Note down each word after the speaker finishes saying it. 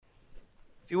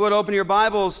If you would open your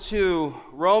Bibles to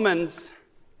Romans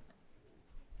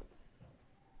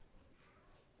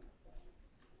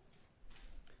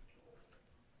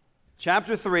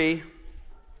chapter 3.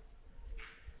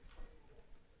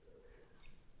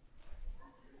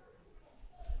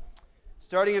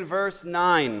 Starting in verse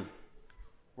 9.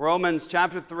 Romans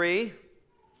chapter 3,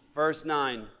 verse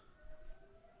 9.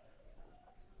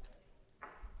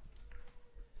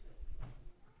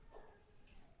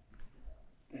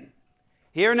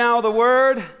 Hear now the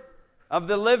word of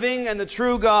the living and the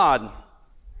true God.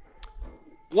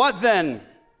 What then?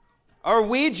 Are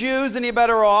we Jews any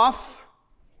better off?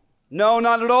 No,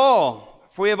 not at all.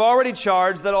 For we have already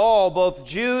charged that all, both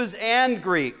Jews and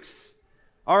Greeks,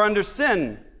 are under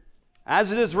sin.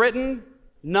 As it is written,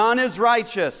 none is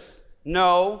righteous.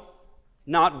 No,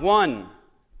 not one.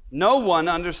 No one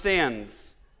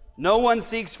understands. No one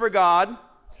seeks for God.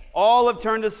 All have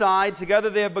turned aside. Together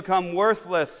they have become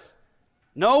worthless.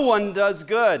 No one does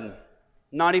good,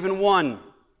 not even one.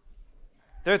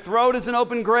 Their throat is an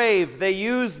open grave. They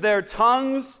use their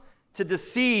tongues to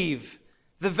deceive.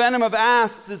 The venom of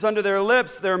asps is under their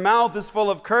lips. Their mouth is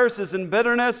full of curses and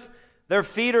bitterness. Their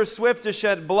feet are swift to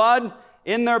shed blood.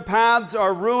 In their paths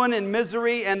are ruin and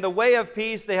misery, and the way of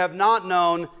peace they have not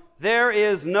known. There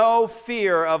is no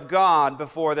fear of God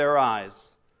before their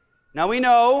eyes. Now we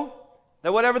know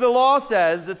that whatever the law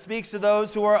says, it speaks to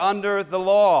those who are under the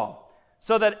law,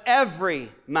 so that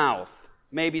every mouth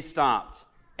may be stopped,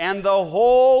 and the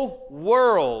whole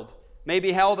world may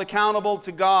be held accountable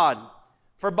to God.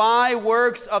 For by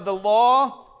works of the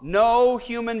law, no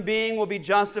human being will be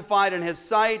justified in his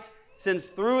sight, since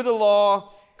through the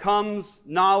law comes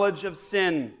knowledge of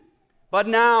sin. But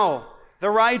now,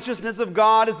 the righteousness of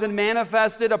God has been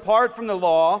manifested apart from the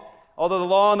law, although the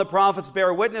law and the prophets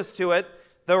bear witness to it,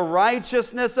 the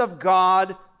righteousness of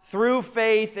God through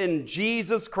faith in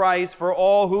Jesus Christ for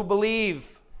all who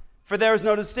believe. For there is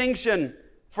no distinction,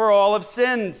 for all have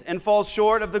sinned and fall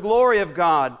short of the glory of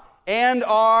God, and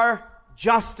are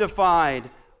justified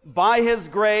by His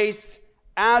grace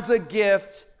as a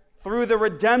gift through the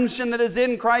redemption that is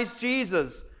in Christ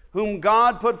Jesus, whom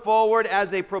God put forward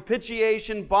as a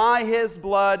propitiation by His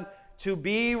blood to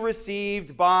be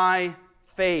received by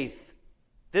faith.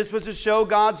 This was to show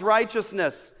God's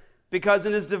righteousness, because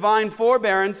in His divine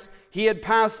forbearance, He had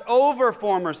passed over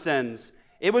former sins.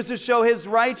 It was to show His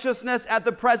righteousness at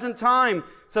the present time,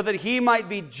 so that He might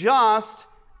be just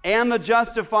and the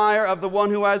justifier of the one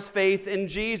who has faith in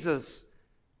Jesus.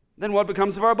 Then what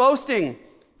becomes of our boasting?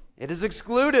 It is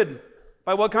excluded.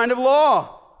 By what kind of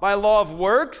law? By law of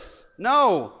works?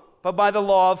 No, but by the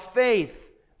law of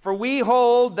faith. For we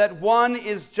hold that one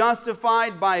is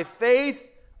justified by faith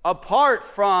apart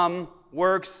from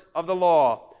works of the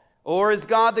law. Or is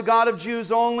God the God of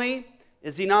Jews only?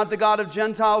 Is He not the God of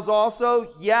Gentiles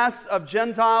also? Yes, of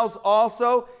Gentiles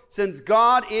also, since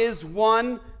God is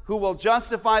one who will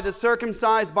justify the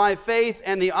circumcised by faith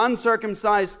and the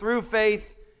uncircumcised through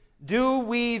faith. Do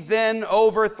we then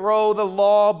overthrow the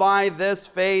law by this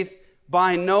faith?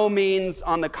 By no means.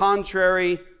 On the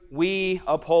contrary, we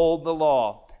uphold the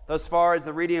law. Thus far as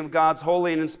the reading of God's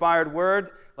holy and inspired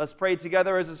word, let's pray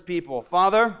together as His people.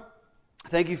 Father,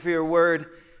 thank You for Your word.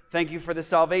 Thank You for the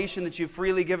salvation that You've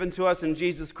freely given to us in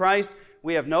Jesus Christ.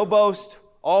 We have no boast.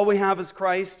 All we have is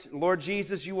Christ. Lord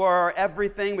Jesus, You are our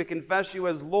everything. We confess You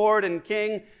as Lord and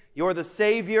King. You're the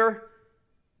Savior,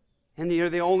 and You're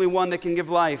the only one that can give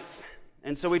life.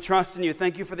 And so we trust in You.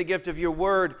 Thank You for the gift of Your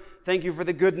word. Thank You for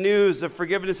the good news of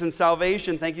forgiveness and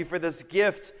salvation. Thank You for this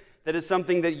gift that is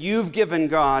something that You've given,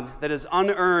 God, that is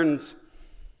unearned.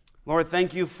 Lord,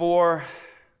 thank You for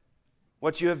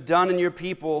what You have done in Your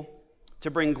people to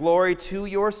bring glory to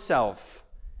Yourself.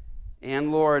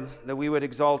 And Lord, that we would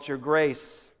exalt Your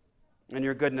grace and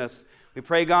Your goodness. We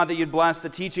pray, God, that You'd bless the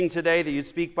teaching today, that You'd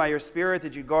speak by Your Spirit,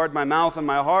 that You'd guard my mouth and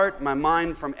my heart, my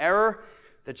mind from error,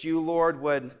 that You, Lord,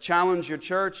 would challenge Your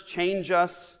church, change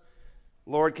us.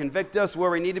 Lord, convict us where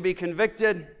we need to be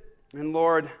convicted. And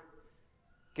Lord,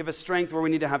 give us strength where we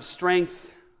need to have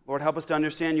strength. Lord, help us to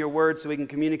understand Your word so we can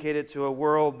communicate it to a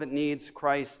world that needs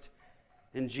Christ.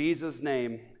 In Jesus'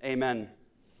 name, amen.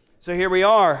 So here we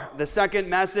are, the second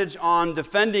message on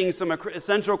defending some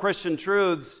essential Christian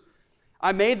truths.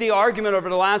 I made the argument over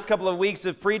the last couple of weeks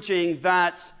of preaching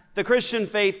that the Christian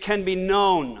faith can be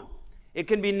known. It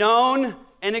can be known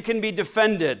and it can be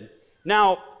defended.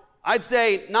 Now, I'd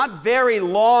say not very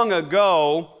long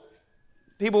ago,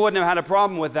 people wouldn't have had a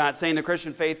problem with that, saying the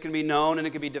Christian faith can be known and it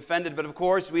can be defended. But of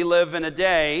course, we live in a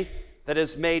day that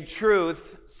has made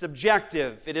truth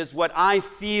subjective. It is what I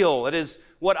feel. It is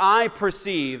what I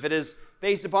perceive. It is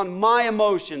based upon my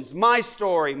emotions, my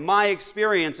story, my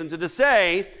experience. And to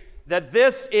say that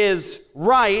this is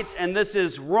right and this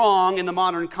is wrong in the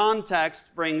modern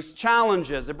context brings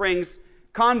challenges. It brings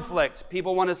conflict.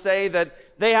 People want to say that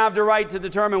they have the right to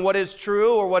determine what is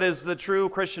true or what is the true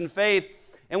Christian faith.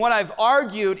 And what I've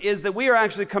argued is that we are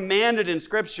actually commanded in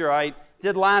Scripture. I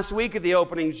did last week at the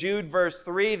opening, Jude verse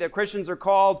 3, that Christians are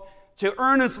called to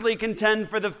earnestly contend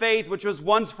for the faith which was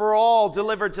once for all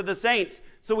delivered to the saints.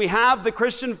 So we have the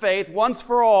Christian faith once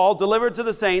for all delivered to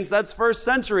the saints. That's first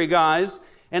century, guys.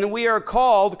 And we are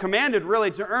called, commanded really,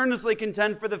 to earnestly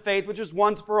contend for the faith which was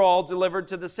once for all delivered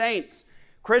to the saints.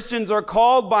 Christians are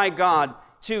called by God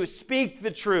to speak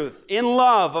the truth in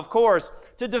love, of course,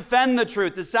 to defend the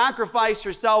truth, to sacrifice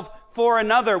yourself for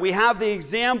another. We have the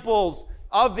examples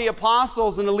of the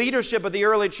apostles and the leadership of the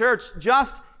early church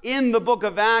just in the book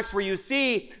of Acts, where you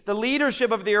see the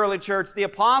leadership of the early church, the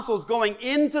apostles going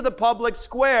into the public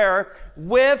square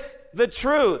with the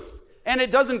truth. And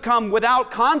it doesn't come without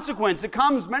consequence. It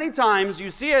comes many times, you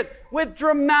see it, with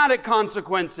dramatic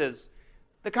consequences.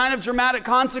 The kind of dramatic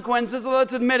consequences,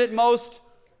 let's admit it, most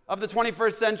of the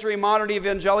 21st century modern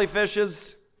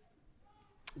evangelifishes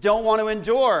don't want to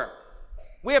endure.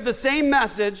 We have the same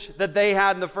message that they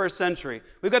had in the first century.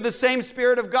 We've got the same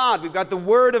Spirit of God. We've got the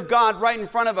Word of God right in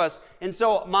front of us. And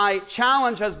so my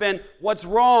challenge has been, what's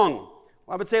wrong?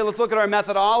 Well, I would say let's look at our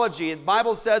methodology. The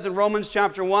Bible says in Romans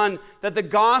chapter 1 that the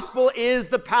gospel is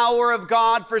the power of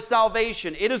God for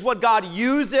salvation. It is what God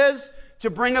uses to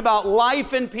bring about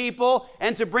life in people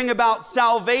and to bring about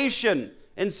salvation.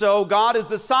 And so God is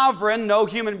the sovereign. No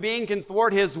human being can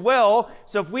thwart His will.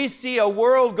 So if we see a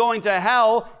world going to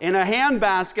hell in a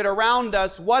handbasket around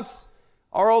us, what's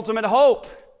our ultimate hope?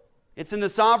 It's in the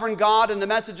sovereign God and the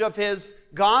message of His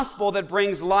gospel that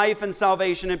brings life and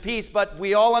salvation and peace. But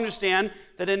we all understand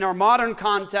that in our modern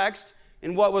context,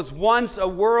 in what was once a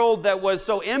world that was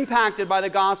so impacted by the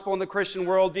gospel and the Christian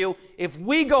worldview, if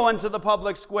we go into the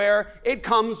public square, it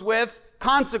comes with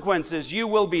consequences. You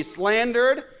will be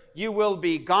slandered. You will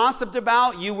be gossiped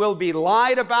about. You will be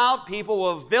lied about. People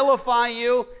will vilify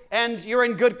you. And you're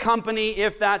in good company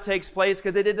if that takes place,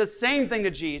 because they did the same thing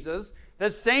to Jesus, the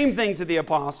same thing to the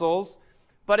apostles,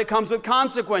 but it comes with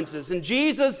consequences. And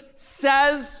Jesus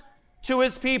says to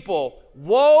His people,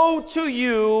 "Woe to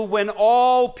you when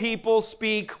all people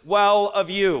speak well of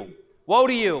you." Woe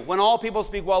to you when all people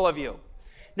speak well of you.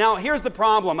 Now, here's the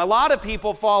problem. A lot of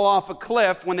people fall off a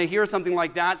cliff when they hear something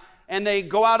like that, and they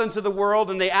go out into the world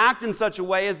and they act in such a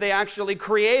way as they actually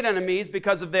create enemies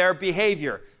because of their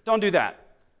behavior. Don't do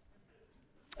that.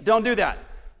 Don't do that.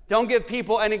 Don't give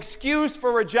people an excuse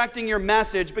for rejecting your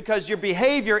message because your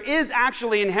behavior is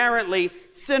actually inherently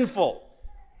sinful.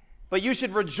 But you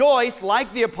should rejoice,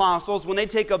 like the apostles, when they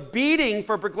take a beating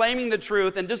for proclaiming the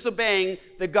truth and disobeying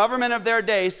the government of their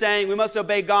day, saying we must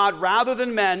obey God rather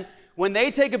than men. When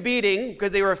they take a beating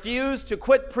because they refuse to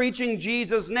quit preaching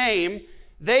Jesus' name,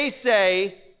 they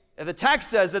say, the text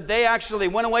says that they actually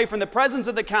went away from the presence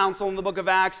of the council in the book of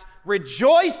Acts,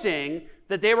 rejoicing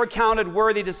that they were counted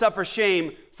worthy to suffer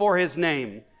shame for His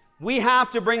name. We have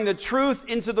to bring the truth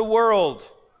into the world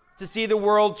to see the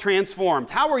world transformed.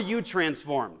 How were you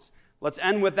transformed? Let's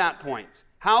end with that point.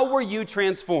 How were you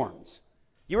transformed?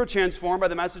 You were transformed by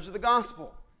the message of the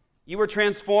gospel. You were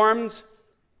transformed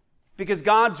because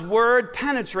God's word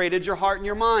penetrated your heart and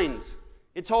your mind.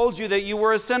 It told you that you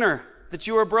were a sinner, that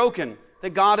you were broken,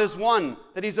 that God is one,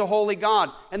 that He's a holy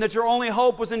God, and that your only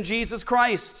hope was in Jesus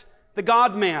Christ, the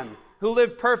God-man, who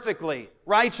lived perfectly,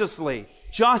 righteously,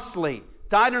 justly,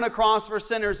 died on a cross for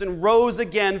sinners, and rose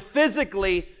again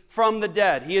physically from the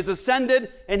dead. He is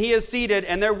ascended and He is seated,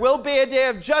 and there will be a day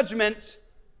of judgment,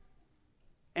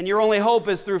 and your only hope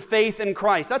is through faith in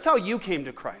Christ. That's how you came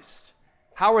to Christ.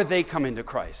 How are they coming to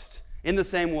Christ? In the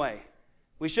same way.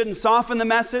 We shouldn't soften the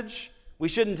message. We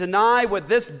shouldn't deny what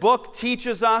this book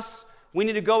teaches us. We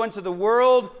need to go into the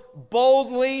world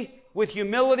boldly, with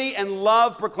humility and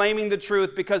love, proclaiming the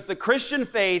truth, because the Christian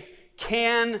faith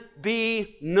can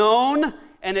be known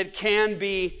and it can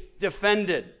be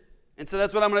defended. And so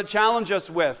that's what I'm going to challenge us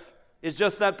with, is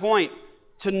just that point,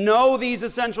 to know these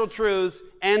essential truths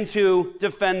and to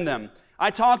defend them. I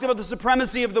talked about the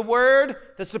supremacy of the Word,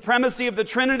 the supremacy of the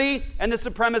Trinity, and the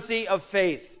supremacy of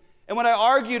faith. And what I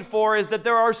argued for is that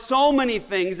there are so many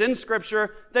things in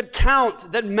Scripture that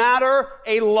count, that matter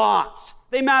a lot.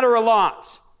 They matter a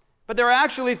lot. But there are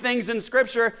actually things in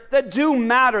Scripture that do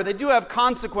matter. They do have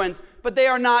consequence, but they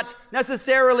are not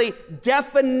necessarily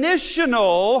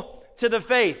definitional to the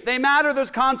faith. They matter,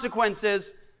 there's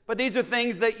consequences, but these are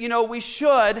things that, we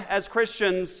should, as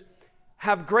Christians,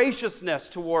 have graciousness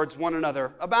towards one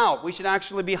another about. We should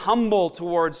actually be humble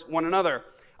towards one another.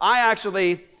 I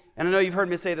actually, and I know you've heard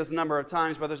me say this a number of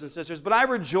times, brothers and sisters, but I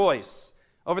rejoice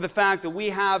over the fact that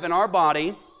we have in our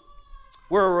body,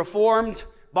 we're a Reformed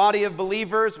body of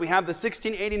believers. We have the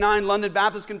 1689 London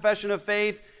Baptist Confession of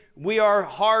Faith. We are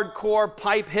hardcore,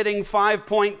 pipe-hitting,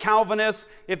 5-point Calvinists.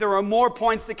 If there were more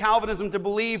points to Calvinism to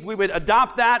believe, we would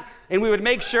adopt that, and we would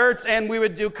make shirts, and we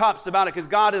would do cups about it, because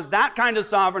God is that kind of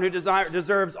sovereign who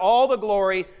deserves all the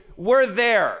glory. We're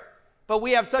there. But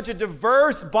we have such a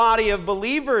diverse body of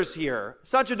believers here,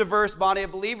 such a diverse body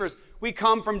of believers. We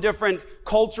come from different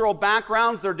cultural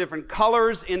backgrounds. There are different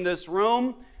colors in this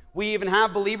room. We even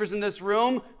have believers in this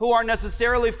room who aren't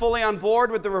necessarily fully on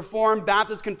board with the Reformed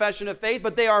Baptist Confession of Faith,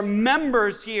 but they are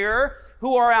members here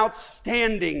who are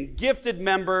outstanding, gifted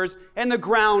members, and the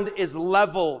ground is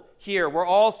level here. We're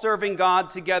all serving God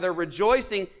together,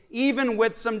 rejoicing, even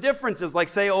with some differences, like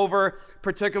say over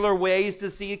particular ways to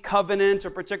see covenant or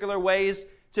particular ways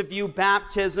to view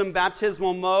baptism,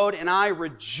 baptismal mode, and I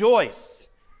rejoice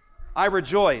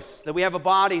that we have a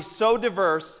body so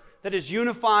diverse that is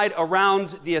unified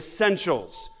around the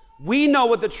essentials. We know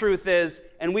what the truth is,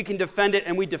 and we can defend it,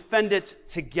 and we defend it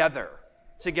together.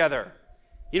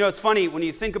 You know, it's funny when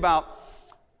you think about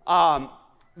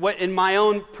what in my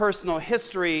own personal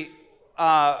history,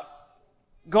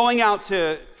 going out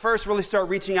to first really start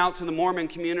reaching out to the Mormon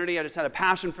community. I just had a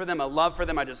passion for them, a love for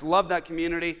them. I just love that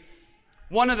community.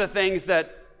 One of the things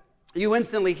that you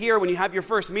instantly hear when you have your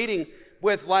first meeting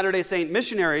with Latter-day Saint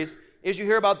missionaries is you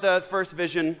hear about the First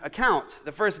Vision account.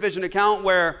 The First Vision account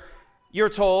where you're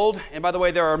told, and by the way,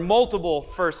 there are multiple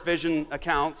First Vision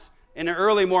accounts. In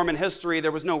early Mormon history,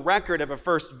 there was no record of a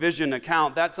First Vision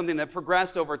account. That's something that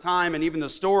progressed over time, and even the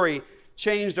story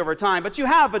changed over time. But you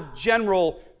have a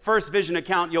general First Vision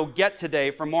account you'll get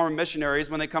today from Mormon missionaries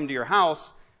when they come to your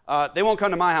house. They won't come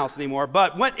to my house anymore,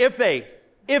 but if they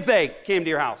came to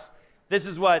your house, this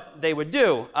is what they would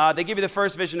do. They give you the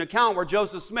First Vision account where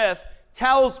Joseph Smith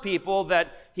tells people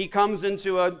that he comes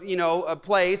into a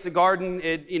place, a garden,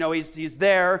 he's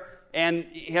there, and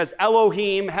he has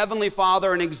Elohim, Heavenly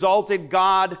Father, an exalted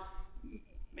God.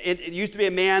 It used to be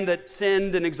a man that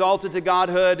sinned and exalted to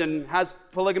godhood and has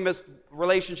polygamous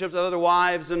relationships with other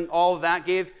wives, and all of that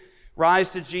gave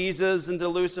rise to Jesus and to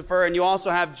Lucifer. And you also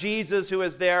have Jesus who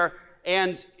is there,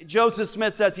 and Joseph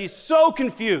Smith says he's so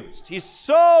confused. He's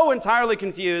so entirely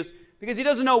confused because he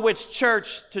doesn't know which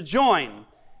church to join.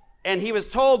 And he was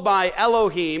told by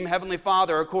Elohim, Heavenly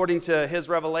Father, according to his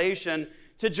revelation,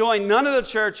 to join none of the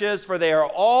churches, for they are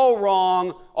all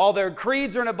wrong. All their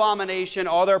creeds are an abomination.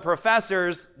 All their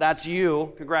professors, that's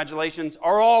you, congratulations,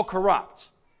 are all corrupt.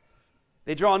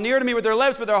 They draw near to me with their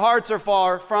lips, but their hearts are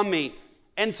far from me.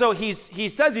 And so he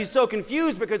says he's so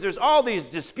confused because there's all these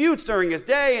disputes during his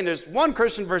day, and there's one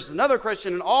Christian versus another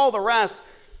Christian, and all the rest.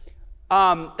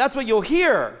 That's what you'll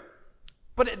hear.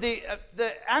 But the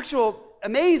actual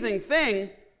amazing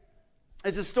thing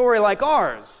is a story like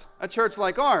ours, a church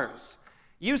like ours.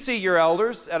 You see your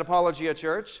elders at Apologia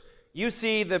Church. You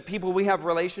see the people we have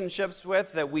relationships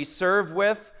with, that we serve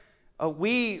with.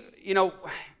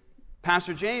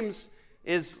 Pastor James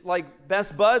is like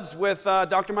best buds with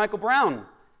Dr. Michael Brown.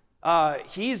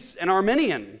 He's an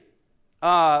Arminian.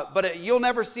 But you'll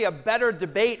never see a better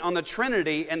debate on the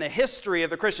Trinity in the history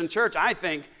of the Christian church, I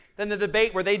think, than the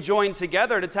debate where they joined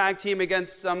together to tag team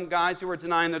against some guys who were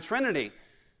denying the Trinity.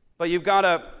 But you've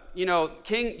got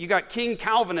King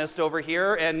Calvinist over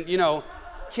here, and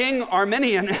King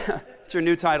Arminian. It's your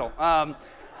new title.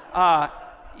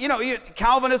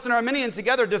 Calvinist and Arminian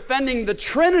together defending the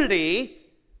Trinity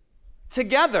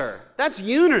together. That's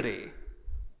unity.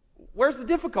 Where's the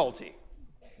difficulty?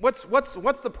 What's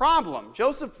the problem?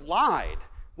 Joseph lied.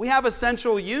 We have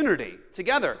essential unity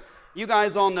together. You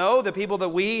guys all know the people that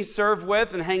we serve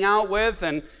with and hang out with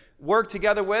and work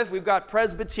together with. We've got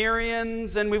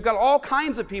Presbyterians, and we've got all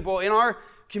kinds of people in our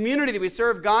community that we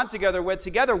serve God together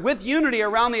with unity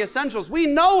around the essentials. We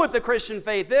know what the Christian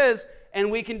faith is,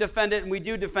 and we can defend it, and we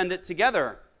do defend it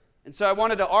together. And so I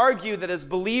wanted to argue that as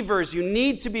believers, you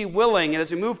need to be willing, and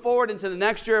as we move forward into the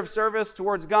next year of service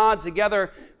towards God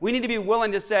together, we need to be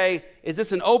willing to say, is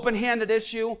this an open-handed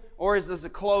issue, or is this a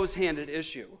closed-handed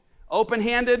issue?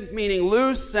 Open-handed, meaning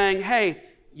loose, saying, hey,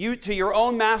 you to your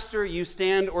own master, you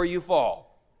stand or you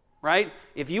fall, right?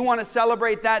 If you want to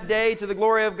celebrate that day to the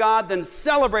glory of God, then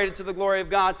celebrate it to the glory of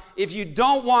God. If you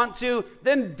don't want to,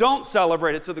 then don't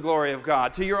celebrate it to the glory of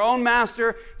God. To your own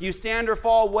master, you stand or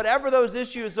fall. Whatever those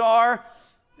issues are,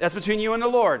 that's between you and the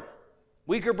Lord.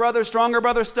 Weaker brother, stronger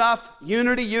brother stuff,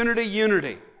 unity, unity,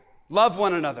 unity. Love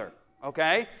one another,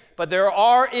 okay? But there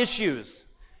are issues.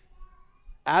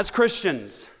 as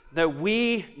Christians, that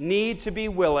we need to be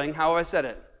willing, how have I said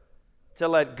it, to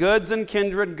let goods and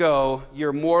kindred go,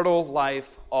 your mortal life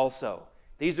also.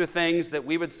 These are things that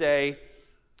we would say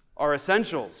are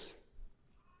essentials.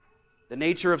 The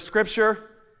nature of Scripture,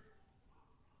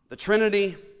 the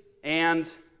Trinity, and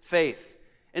faith.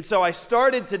 And so I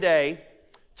started today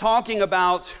talking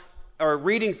about, or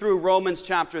reading through Romans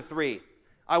chapter 3.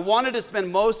 I wanted to spend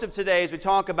most of today as we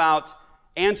talk about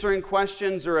answering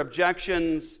questions or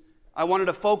objections. I wanted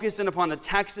to focus in upon the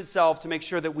text itself to make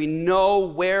sure that we know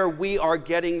where we are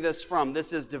getting this from.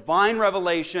 This is divine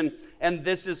revelation, and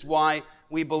this is why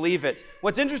we believe it.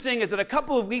 What's interesting is that a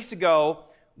couple of weeks ago,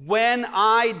 when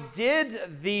I did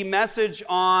the message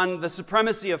on the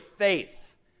supremacy of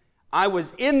faith, I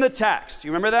was in the text.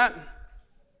 You remember that?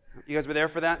 You guys were there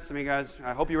for that? Some of you guys,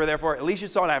 I hope you were there for it. At least you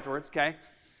saw it afterwards, okay?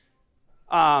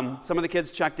 Some of the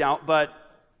kids checked out, but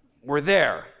we're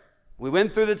there. We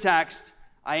went through the text.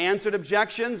 I answered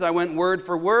objections. I went word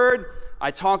for word.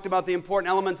 I talked about the important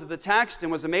elements of the text,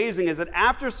 and what's amazing is that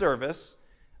after service,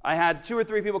 I had 2 or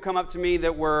 3 people come up to me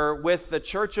that were with the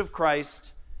Church of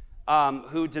Christ,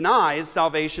 who denies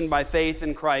salvation by faith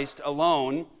in Christ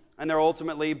alone, and they're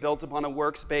ultimately built upon a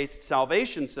works-based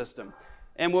salvation system.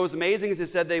 And what was amazing is they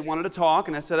said they wanted to talk,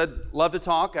 and I said I'd love to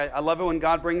talk. I love it when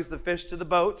God brings the fish to the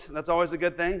boat. That's always a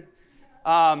good thing.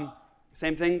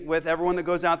 Same thing with everyone that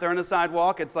goes out there on the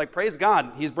sidewalk. It's like, praise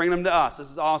God, He's bringing them to us. This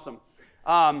is awesome.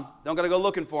 Don't got to go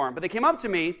looking for them. But they came up to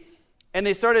me, and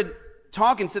they started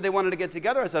talking, said they wanted to get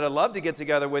together. I said, I'd love to get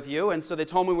together with you. And so they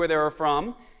told me where they were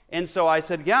from. And so I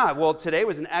said, yeah, well, today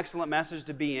was an excellent message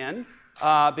to be in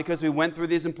because we went through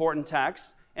these important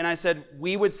texts. And I said,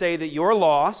 we would say that you're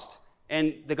lost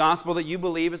and the gospel that you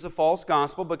believe is a false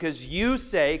gospel because you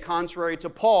say, contrary to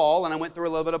Paul, and I went through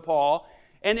a little bit of Paul,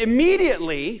 and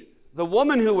immediately the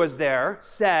woman who was there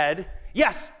said,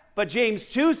 yes, but James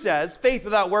 2 says, faith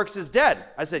without works is dead.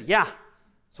 I said, yeah,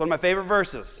 it's one of my favorite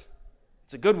verses.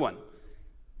 It's a good one.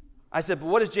 I said, but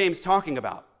what is James talking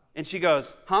about? And she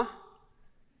goes, huh?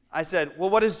 I said, well,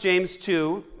 what is James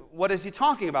 2? What is he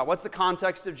talking about? What's the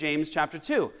context of James chapter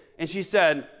 2? And she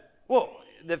said, well,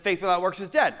 that faith without works is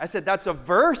dead. I said, that's a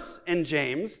verse in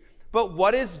James, but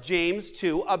what is James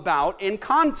 2 about in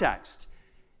context?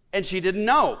 And she didn't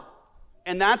know.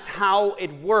 And that's how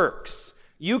it works.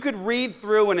 You could read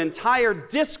through an entire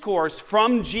discourse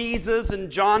from Jesus in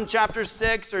John chapter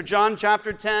 6 or John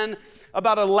chapter 10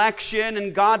 about election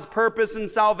and God's purpose and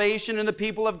salvation and the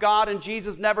people of God and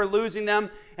Jesus never losing them.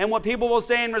 And what people will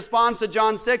say in response to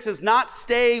John 6 is not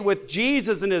stay with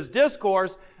Jesus in his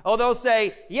discourse. Oh, they'll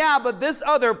say, yeah, but this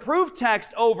other proof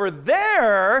text over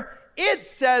there, it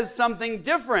says something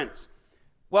different.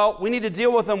 Well, we need to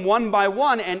deal with them one by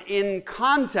one and in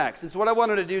context. And so what I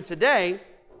wanted to do today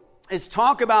is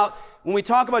talk about, when we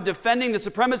talk about defending the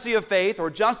supremacy of faith or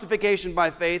justification by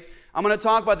faith, I'm going to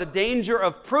talk about the danger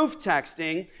of proof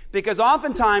texting, because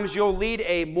oftentimes you'll lead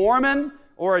a Mormon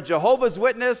or a Jehovah's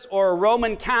Witness or a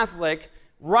Roman Catholic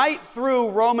right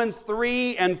through Romans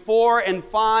 3 and 4 and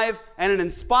 5, and an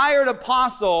inspired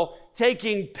apostle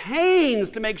taking pains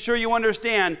to make sure you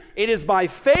understand it is by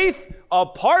faith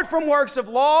apart from works of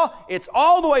law. It's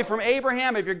all the way from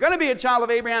Abraham. If you're going to be a child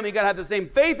of Abraham, you got to have the same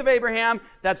faith of Abraham.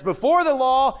 That's before the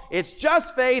law. It's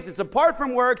just faith. It's apart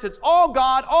from works. It's all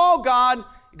God,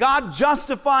 God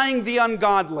justifying the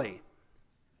ungodly.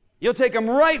 You'll take them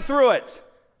right through it.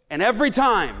 And every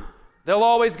time, they'll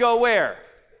always go where?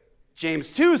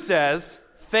 James 2 says,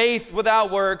 faith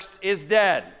without works is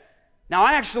dead. Now,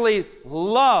 I actually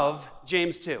love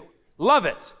James 2. Love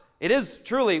it. It is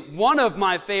truly one of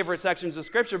my favorite sections of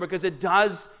Scripture because it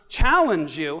does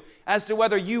challenge you as to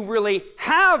whether you really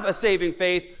have a saving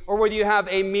faith or whether you have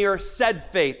a mere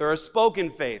said faith or a spoken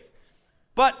faith.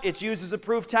 But it's used as a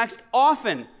proof text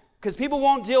often because people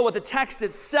won't deal with the text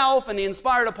itself and the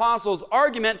inspired apostles'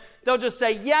 argument. They'll just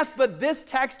say, yes, but this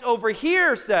text over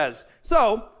here says.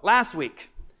 So, last week,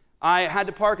 I had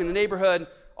to park in the neighborhood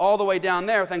all the way down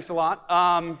there. Thanks a lot.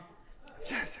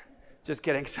 Just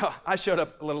kidding. So I showed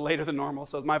up a little later than normal,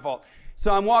 so it's my fault.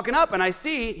 So I'm walking up, and I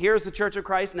see, here's the Church of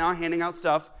Christ now handing out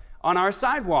stuff on our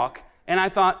sidewalk. And I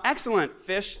thought, excellent,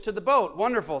 fish to the boat,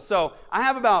 wonderful. So I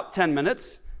have about 10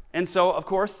 minutes. And so, of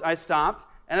course, I stopped.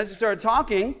 And as we started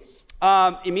talking,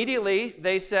 immediately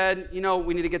they said,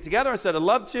 we need to get together. I said, I'd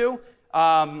love to.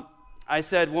 I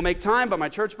said, we'll make time, but my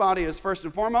church body is first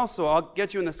and foremost, so I'll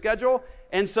get you in the schedule.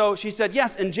 And so she said,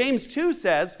 yes, and James 2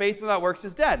 says, faith without works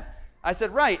is dead. I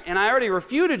said, right, and I already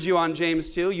refuted you on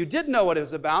James 2. You didn't know what it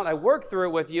was about. I worked through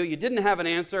it with you. You didn't have an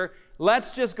answer.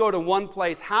 Let's just go to one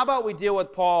place. How about we deal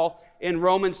with Paul in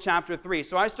Romans chapter 3?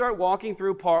 So I start walking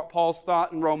through Paul's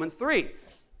thought in Romans 3.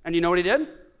 And you know what he did?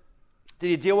 Did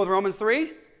he deal with Romans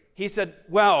 3? He said,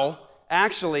 well,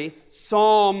 actually,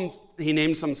 he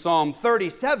named some Psalm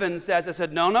 37 says, I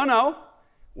said, no.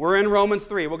 We're in Romans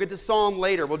 3. We'll get to Psalm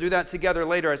later. We'll do that together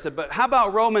later. I said, but how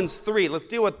about Romans 3? Let's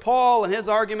deal with Paul and his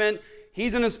argument.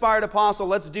 He's an inspired apostle.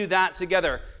 Let's do that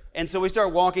together. And so we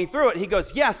start walking through it. He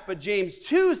goes, yes, but James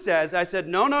 2 says, I said,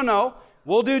 no.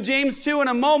 We'll do James 2 in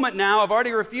a moment now. I've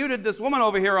already refuted this woman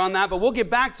over here on that, but we'll get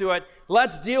back to it.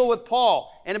 Let's deal with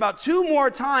Paul. And about 2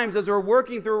 more times as we're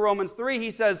working through Romans 3,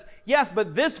 he says, yes,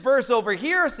 but this verse over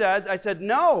here says, I said,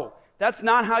 no, that's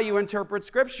not how you interpret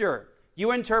Scripture.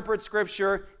 You interpret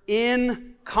Scripture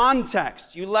in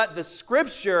context. You let the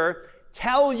Scripture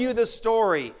tell you the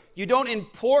story. You don't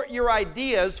import your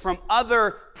ideas from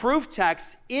other proof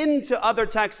texts into other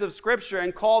texts of Scripture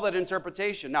and call that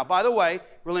interpretation. Now, by the way,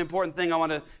 really important thing I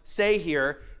want to say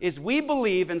here is we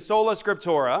believe in sola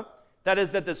scriptura, that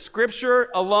is that the Scripture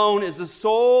alone is the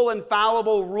sole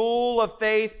infallible rule of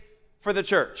faith for the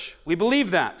church. We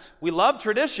believe that. We love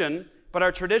tradition, but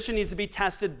our tradition needs to be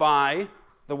tested by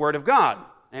the Word of God.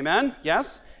 Amen?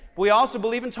 Yes? We also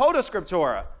believe in tota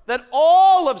scriptura, that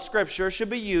all of Scripture should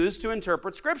be used to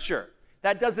interpret Scripture.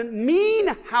 That doesn't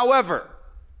mean, however,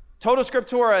 tota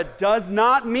scriptura does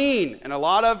not mean, and a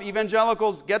lot of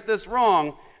evangelicals get this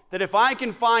wrong, that if I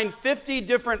can find 50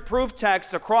 different proof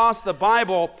texts across the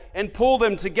Bible and pull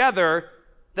them together,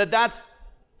 that's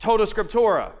tota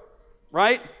scriptura,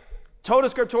 right? Tota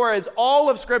scriptura is all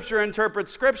of Scripture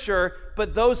interprets Scripture,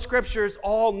 but those Scriptures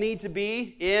all need to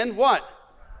be in what?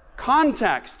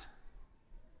 Context.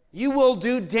 You will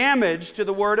do damage to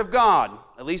the Word of God,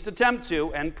 at least attempt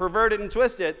to, and pervert it and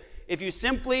twist it, if you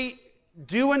simply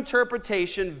do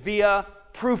interpretation via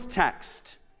proof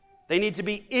text. They need to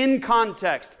be in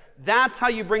context. That's how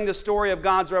you bring the story of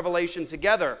God's revelation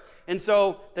together. And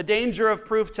so, the danger of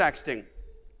proof texting.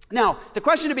 Now, the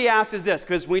question to be asked is this,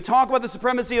 because when we talk about the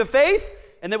supremacy of faith,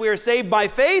 and that we are saved by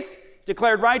faith,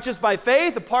 declared righteous by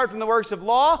faith, apart from the works of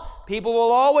law, people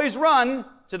will always run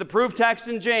to the proof text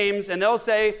in James, and they'll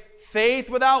say, faith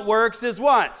without works is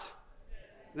what?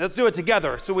 Let's do it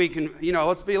together so we can,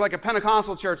 let's be like a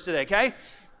Pentecostal church today, okay?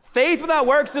 Faith without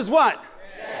works is what?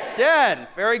 Dead.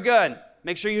 Very good.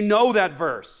 Make sure you know that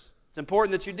verse. It's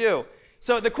important that you do.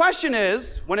 So the question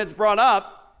is, when it's brought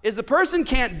up, is the person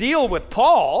can't deal with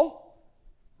Paul,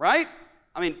 right?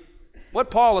 I mean,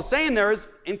 what Paul is saying there is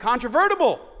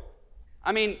incontrovertible.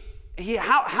 I mean,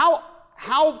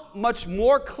 how much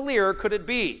more clear could it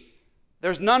be?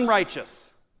 There's none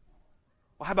righteous.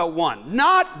 Well, how about one?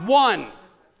 Not one.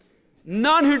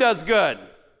 None who does good.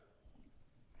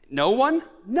 No one?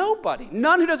 Nobody.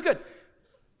 None who does good.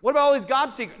 What about all these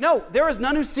God seekers? No, there is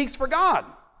none who seeks for God.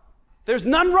 There's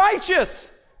none righteous.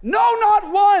 No,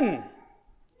 not one.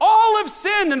 All have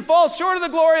sinned and fall short of the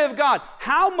glory of God.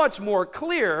 How much more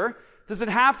clear does it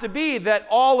have to be that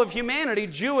all of humanity,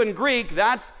 Jew and Greek,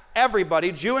 that's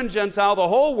everybody, Jew and Gentile, the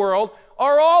whole world,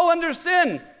 are all under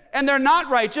sin. And they're not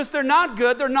righteous, they're not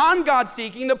good, they're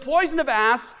non-God-seeking. The poison of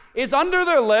asps is under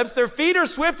their lips, their feet are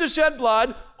swift to shed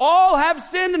blood, all have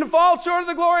sinned and fall short of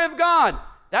the glory of God.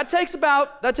 That takes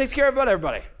care of about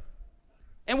everybody.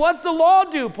 And what's the law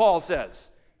do, Paul says?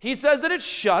 He says that it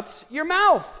shuts your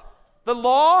mouth. The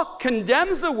law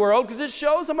condemns the world because it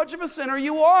shows how much of a sinner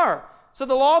you are. So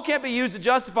the law can't be used to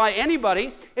justify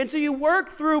anybody. And so you work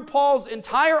through Paul's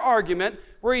entire argument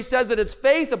where he says that it's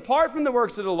faith apart from the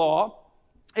works of the law.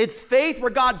 It's faith where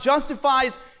God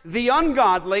justifies the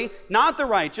ungodly, not the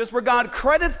righteous, where God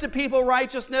credits to people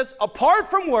righteousness apart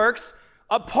from works,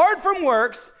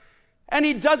 and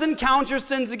he doesn't count your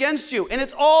sins against you. And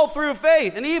it's all through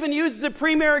faith. And he even uses a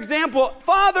premier example.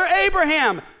 Father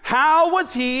Abraham, how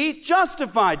was he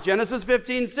justified? Genesis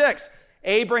 15:6.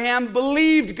 Abraham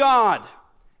believed God,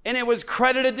 and it was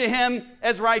credited to him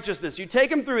as righteousness. You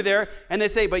take them through there, and they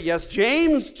say, but yes,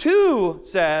 James 2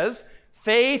 says,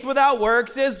 faith without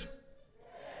works is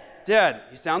dead.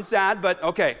 You sound sad, but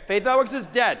okay. Faith without works is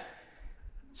dead.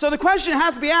 So the question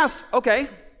has to be asked, okay,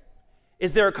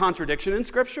 is there a contradiction in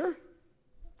Scripture?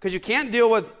 Because you can't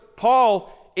deal with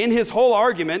Paul in his whole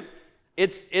argument.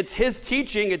 It's his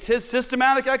teaching, it's his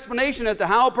systematic explanation as to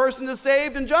how a person is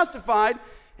saved and justified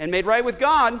and made right with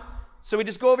God. So we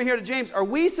just go over here to James. Are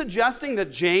we suggesting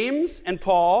that James and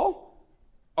Paul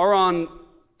are on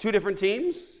two different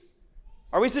teams?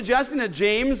 Are we suggesting that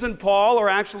James and Paul are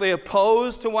actually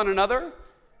opposed to one another?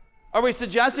 Are we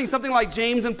suggesting something like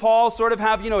James and Paul sort of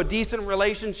have, a decent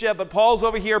relationship, but Paul's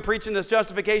over here preaching this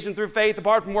justification through faith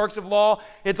apart from works of law.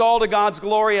 It's all to God's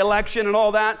glory, election, and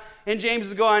all that. And James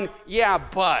is going, yeah,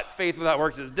 but faith without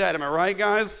works is dead. Am I right,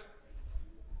 guys?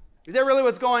 Is that really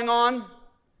what's going on?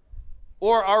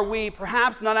 Or are we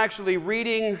perhaps not actually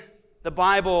reading the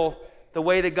Bible the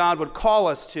way that God would call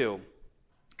us to.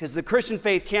 Because the Christian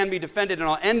faith can be defended, and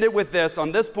I'll end it with this.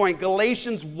 On this point,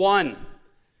 Galatians 1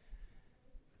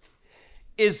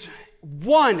 is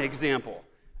one example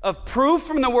of proof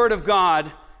from the Word of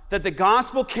God that the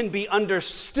gospel can be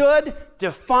understood,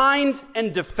 defined,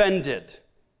 and defended.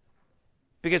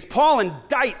 Because Paul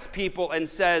indicts people and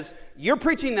says, you're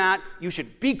preaching that, you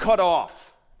should be cut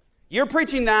off. You're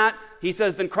preaching that, he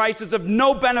says, then Christ is of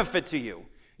no benefit to you.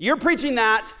 You're preaching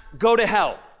that, go to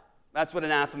hell. That's what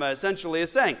anathema essentially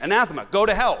is saying. Anathema, go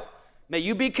to hell. May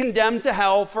you be condemned to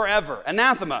hell forever.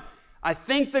 Anathema. I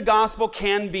think the gospel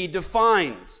can be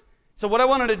defined. So what I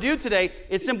wanted to do today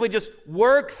is simply just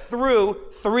work through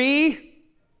 3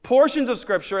 portions of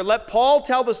Scripture. Let Paul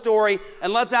tell the story,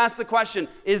 and let's ask the question,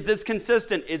 is this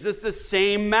consistent? Is this the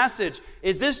same message?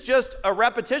 Is this just a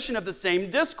repetition of the same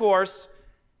discourse,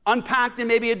 unpacked in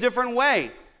maybe a different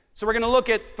way? So we're going to look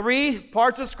at 3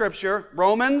 parts of Scripture,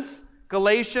 Romans,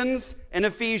 Galatians, and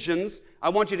Ephesians. I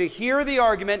want you to hear the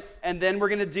argument, and then we're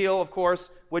going to deal, of course,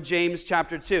 with James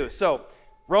chapter 2. So,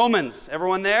 Romans,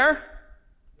 everyone there?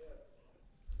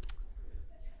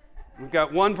 We've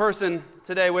got one person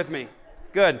today with me.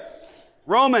 Good.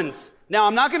 Romans. Now,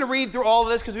 I'm not going to read through all of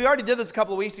this because we already did this a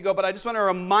couple of weeks ago, but I just want to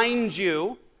remind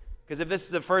you, because if this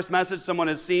is the first message someone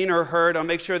has seen or heard, I'll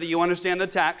make sure that you understand the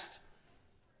text.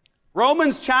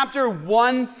 Romans chapter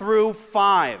 1 through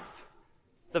 5.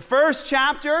 The first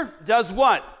chapter does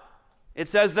what? It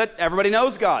says that everybody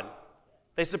knows God.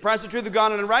 They suppress the truth of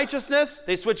God and unrighteousness.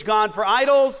 They switch God for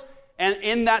idols. And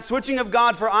in that switching of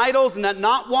God for idols and that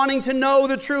not wanting to know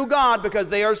the true God because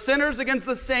they are sinners against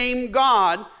the same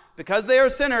God, because they are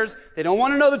sinners, they don't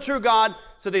want to know the true God,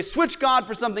 so they switch God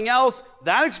for something else.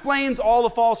 That explains all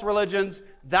the false religions.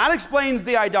 That explains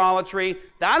the idolatry.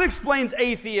 That explains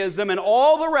atheism. And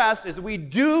all the rest is we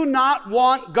do not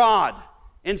want God.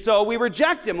 And so we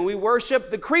reject Him and we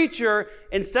worship the creature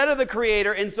instead of the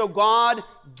Creator. And so God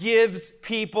gives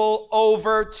people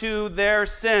over to their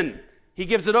sin. He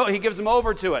gives them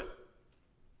over to it.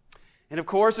 And of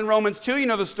course, in Romans 2, you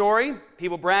know the story.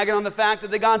 People bragging on the fact that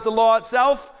they got the law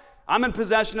itself. I'm in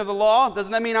possession of the law.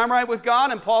 Doesn't that mean I'm right with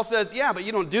God? And Paul says, yeah, but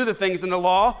you don't do the things in the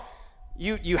law.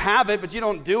 You have it, but you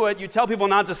don't do it. You tell people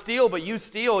not to steal, but you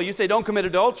steal. You say don't commit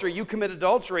adultery. You commit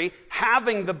adultery.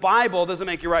 Having the Bible doesn't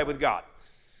make you right with God.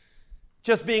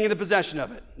 Just being in the possession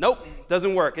of it. Nope,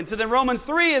 doesn't work. And so then Romans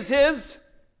 3 is his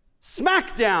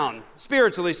smackdown,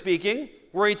 spiritually speaking,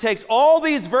 where he takes all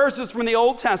these verses from the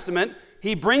Old Testament,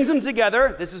 he brings them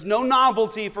together. This is no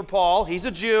novelty for Paul. He's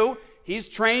a Jew. He's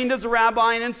trained as a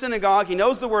rabbi in synagogue. He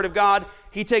knows the Word of God.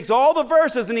 He takes all the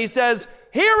verses and he says,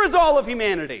 here is all of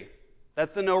humanity.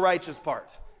 That's the no righteous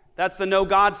part. That's the no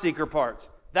God-seeker part.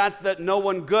 That's the no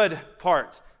one good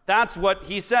part. That's what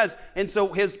he says. And so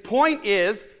his point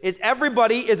is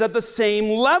everybody is at the same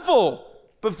level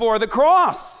before the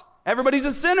cross. Everybody's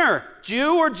a sinner,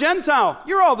 Jew or Gentile.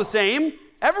 You're all the same.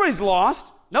 Everybody's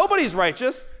lost. Nobody's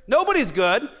righteous. Nobody's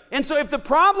good. And so if the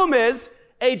problem is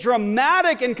a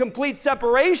dramatic and complete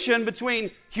separation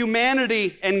between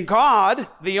humanity and God,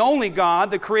 the only God,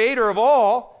 the creator of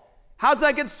all, how's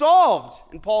that get solved?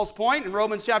 And Paul's point in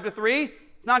Romans chapter 3,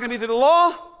 it's not going to be through the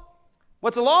law.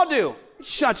 What's the law do? It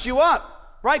shuts you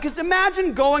up, right? Because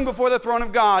imagine going before the throne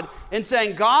of God and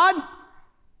saying, God,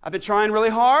 I've been trying really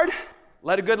hard,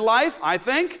 led a good life, I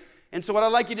think, and so what I'd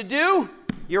like you to do,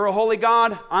 you're a holy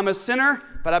God, I'm a sinner,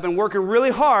 but I've been working really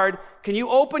hard. Can you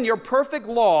open your perfect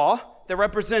law that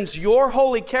represents your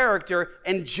holy character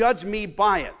and judge me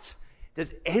by it?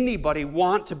 Does anybody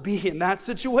want to be in that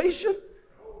situation?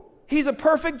 He's a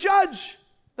perfect judge.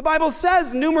 The Bible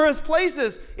says numerous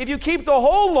places, if you keep the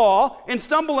whole law and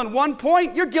stumble in one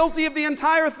point, you're guilty of the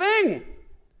entire thing,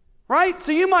 right?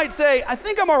 So you might say, I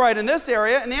think I'm all right in this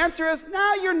area, and the answer is,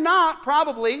 no, you're not,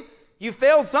 probably. You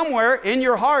failed somewhere in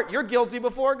your heart. You're guilty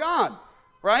before God,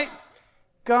 right?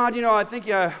 God, I think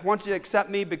I want you to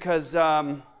accept me because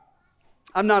I'm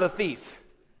not a thief.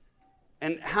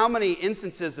 And how many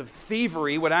instances of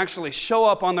thievery would actually show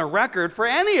up on the record for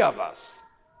any of us,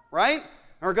 right?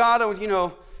 Or God,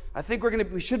 I think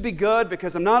we should be good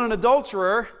because I'm not an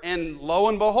adulterer, and lo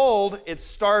and behold, it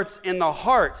starts in the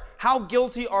heart. How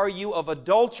guilty are you of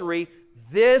adultery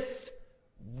this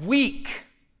week?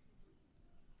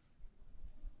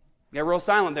 Yeah, real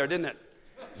silent there, didn't it?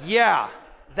 Yeah,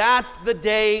 that's the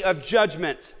day of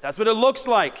judgment. That's what it looks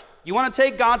like. You want to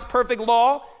take God's perfect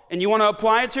law and you want to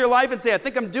apply it to your life and say, I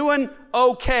think I'm doing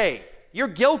okay. You're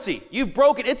guilty. You've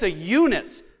broken. It's a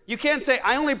unit. You can't say,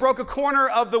 I only broke a corner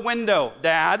of the window,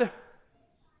 Dad.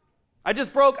 I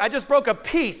just broke a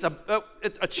piece,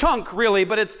 a chunk really,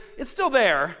 but it's still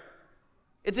there.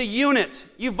 It's a unit.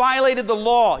 You violated the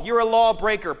law. You're a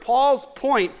lawbreaker. Paul's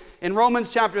point in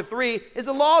Romans chapter 3 is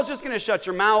the law is just going to shut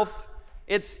your mouth.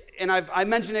 I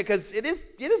mention it because it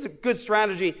is a good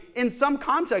strategy. In some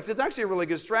contexts, it's actually a really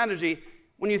good strategy.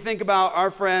 When you think about our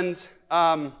friend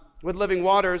with Living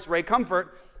Waters, Ray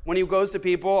Comfort, when he goes to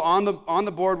people on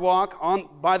the boardwalk,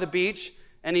 by the beach,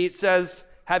 and he says,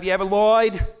 "Have you ever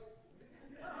lied?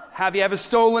 Have you ever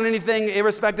stolen anything,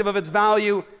 irrespective of its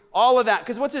value?" All of that.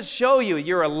 Because what's it show you?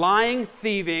 You're a lying,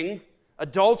 thieving,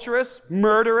 adulterous,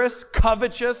 murderous,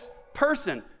 covetous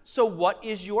person. So what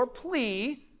is your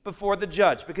plea before the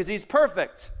judge? Because he's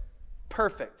perfect.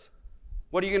 Perfect.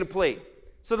 What are you going to plead?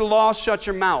 So the law shuts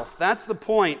your mouth. That's the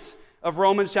point of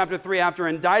Romans chapter 3, after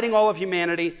indicting all of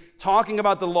humanity, talking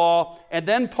about the law, and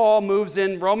then Paul moves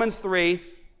in Romans 3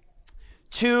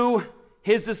 to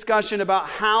his discussion about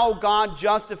how God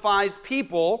justifies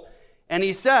people, and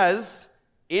he says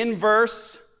in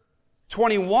verse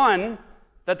 21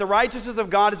 that the righteousness of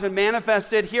God has been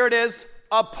manifested, here it is,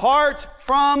 apart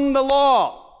from the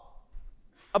law.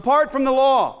 Apart from the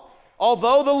law.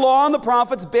 Although the law and the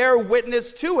prophets bear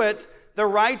witness to it, the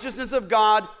righteousness of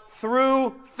God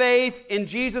through faith in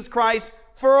Jesus Christ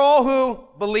for all who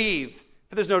believe.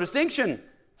 For there's no distinction.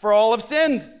 For all have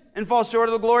sinned and fall short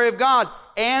of the glory of God,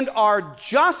 and are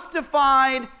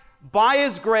justified by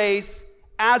his grace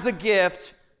as a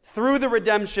gift through the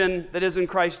redemption that is in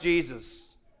Christ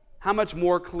Jesus. How much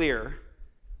more clear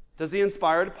does the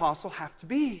inspired apostle have to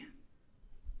be?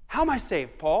 How am I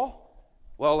saved, Paul?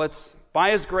 Well, it's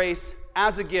by his grace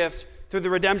as a gift through the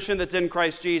redemption that's in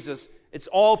Christ Jesus. It's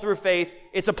all through faith.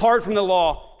 It's apart from the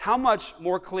law. How much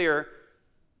more clear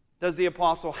does the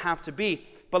apostle have to be?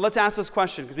 But let's ask this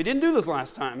question, because we didn't do this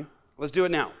last time. Let's do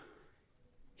it now.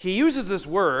 He uses this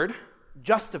word,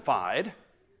 justified,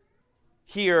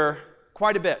 here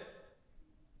quite a bit.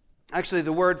 Actually,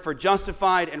 the word for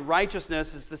justified and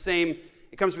righteousness is the same.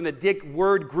 It comes from the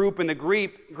word group in the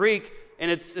Greek,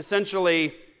 and it's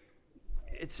essentially,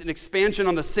 it's an expansion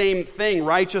on the same thing,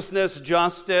 righteousness,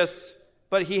 justice.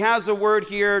 But he has a word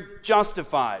here,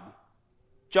 justified.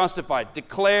 Justified,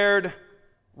 declared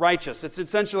righteous. It's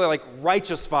essentially like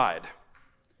righteousified.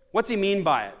 What's he mean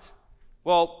by it?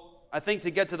 Well, I think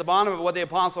to get to the bottom of what the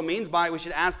apostle means by it, we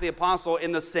should ask the apostle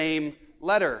in the same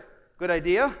letter. Good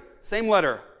idea? Same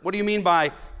letter. What do you mean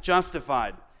by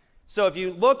justified? So if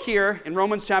you look here in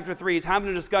Romans chapter 3, he's having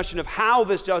a discussion of how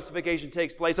this justification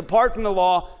takes place, apart from the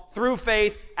law, through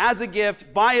faith, as a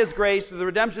gift, by his grace, through the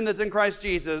redemption that's in Christ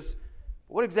Jesus.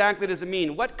 What exactly does it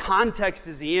mean? What context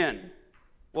is he in?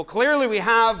 Well, clearly we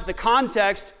have the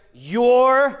context,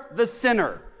 you're the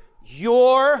sinner.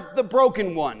 You're the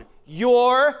broken one.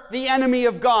 You're the enemy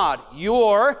of God.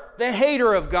 You're the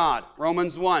hater of God.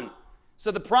 Romans 1.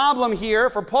 So the problem here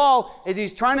for Paul is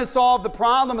he's trying to solve the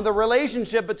problem of the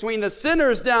relationship between the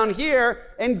sinners down here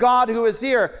and God who is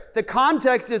here. The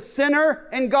context is sinner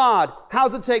and God. How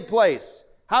does it take place?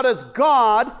 How does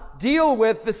God deal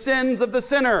with the sins of the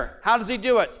sinner? How does he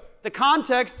do it? The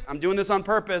context, I'm doing this on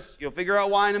purpose, you'll figure out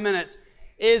why in a minute,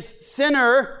 is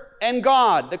sinner and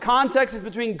God. The context is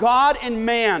between God and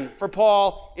man for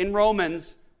Paul in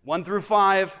Romans 1 through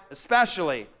 5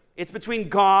 especially. It's between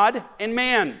God and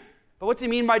man. But what's he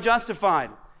mean by justified?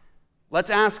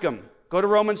 Let's ask him. Go to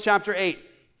Romans chapter 8.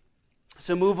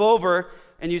 So move over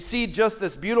and you see just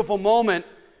this beautiful moment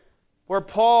where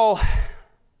Paul,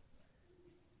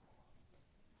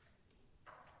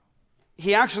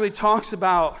 he actually talks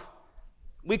about,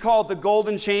 we call it the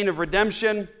golden chain of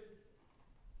redemption.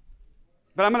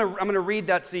 But I'm going to read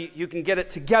that so you can get it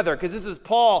together, because this is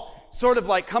Paul sort of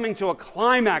like coming to a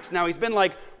climax now. He's been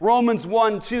like Romans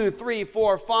 1, 2, 3,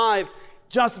 4, 5,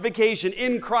 justification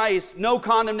in Christ, no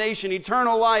condemnation,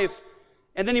 eternal life.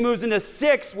 And then he moves into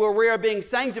 6, where we are being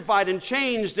sanctified and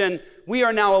changed, and we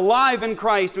are now alive in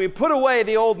Christ, and we put away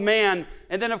the old man.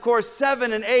 And then, of course,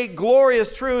 7 and 8,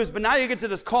 glorious truths. But now you get to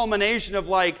this culmination of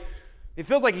like, it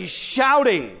feels like he's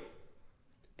shouting.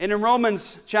 And in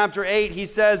Romans chapter 8, he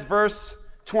says, verse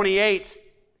 28,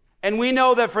 "And we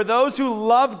know that for those who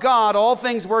love God, all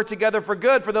things work together for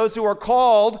good, for those who are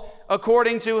called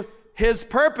according to his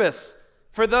purpose."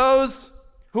 For those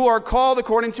who are called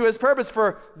according to his purpose,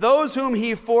 for those whom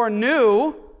he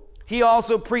foreknew, he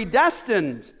also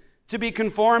predestined to be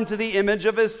conformed to the image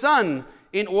of his Son,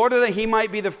 in order that he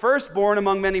might be the firstborn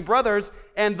among many brothers.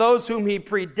 And those whom he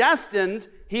predestined,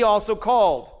 he also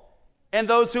called. And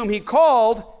those whom he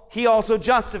called, he also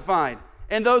justified.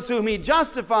 And those whom he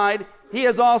justified, he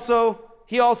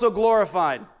also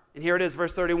glorified. And here it is,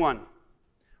 verse 31.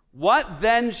 "What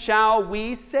then shall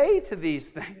we say to these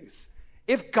things?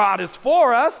 If God is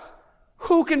for us,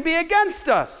 who can be against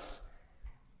us?"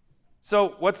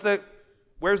 So where's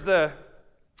the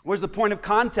point of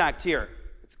contact here?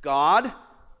 It's God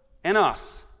and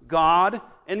us, God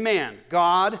and man,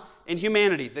 God and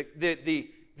humanity.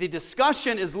 The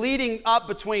discussion is leading up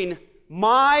between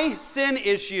my sin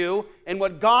issue and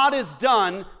what God has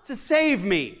done to save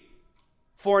me.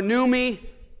 Foreknew me,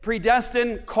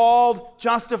 predestined, called,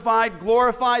 justified,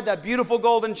 glorified, that beautiful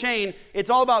golden chain. It's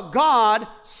all about God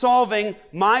solving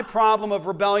my problem of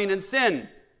rebellion and sin.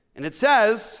 And it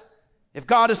says, if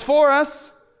God is for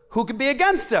us, who can be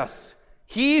against us?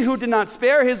 He who did not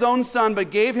spare his own son,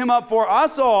 but gave him up for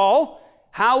us all,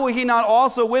 how will he not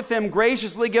also with him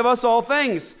graciously give us all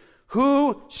things?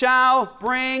 Who shall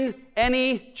bring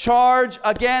any charge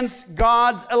against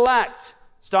God's elect?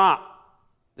 Stop.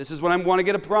 This is what I want to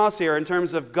get across here in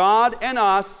terms of God and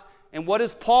us, and what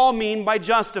does Paul mean by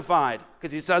justified?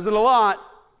 Because he says it a lot.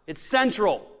 It's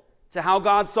central to how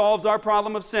God solves our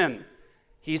problem of sin.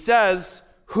 He says,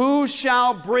 who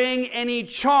shall bring any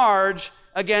charge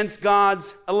against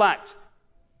God's elect?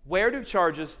 Where do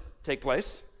charges take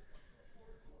place?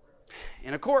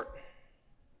 In a court.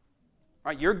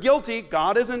 All right, you're guilty,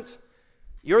 God isn't.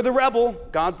 You're the rebel,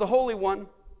 God's the Holy One.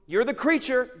 You're the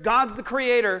creature, God's the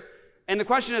creator. And the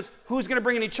question is, who's going to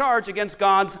bring any charge against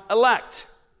God's elect?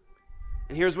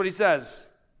 And here's what he says.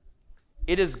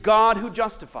 It is God who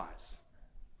justifies.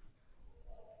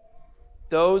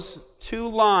 Those two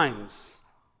lines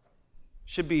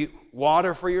should be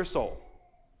water for your soul.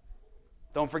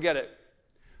 Don't forget it.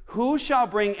 Who shall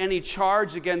bring any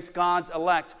charge against God's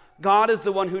elect? God is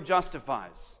the one who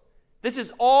justifies. This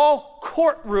is all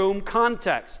courtroom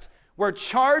context, where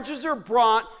charges are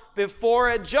brought before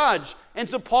a judge. And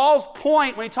so Paul's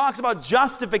point when he talks about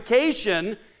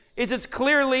justification is it's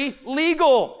clearly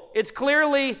legal. It's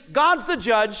clearly God's the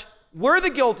judge, we're the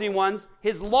guilty ones,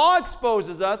 his law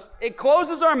exposes us, it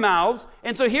closes our mouths,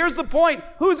 and so here's the point.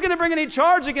 Who's going to bring any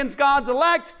charge against God's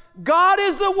elect? God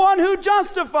is the one who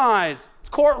justifies. It's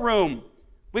courtroom.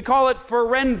 We call it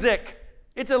forensic.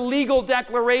 It's a legal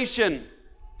declaration.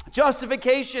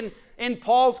 Justification in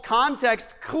Paul's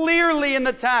context, clearly in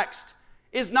the text,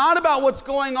 is not about what's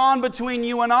going on between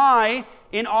you and I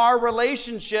in our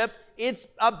relationship. It's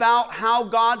about how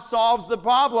God solves the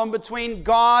problem between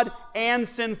God and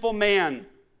sinful man.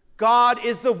 God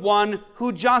is the one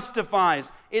who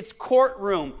justifies. It's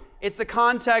courtroom. It's the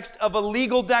context of a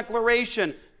legal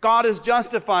declaration. God has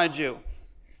justified you.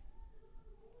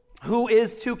 Who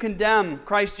is to condemn?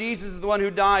 Christ Jesus is the one who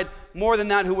died. More than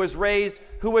that, who was raised,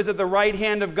 who is at the right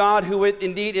hand of God, who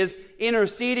indeed is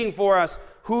interceding for us.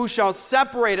 Who shall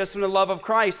separate us from the love of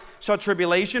Christ? Shall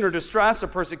tribulation or distress or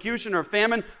persecution or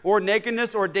famine or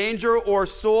nakedness or danger or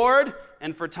sword?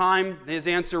 And for time, his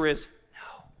answer is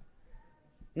no.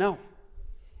 No.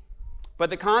 But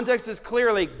the context is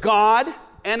clearly God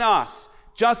and us.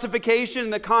 Justification in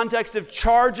the context of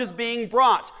charges being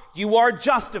brought. You are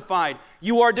justified.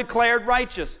 You are declared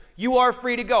righteous. You are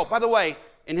free to go. By the way,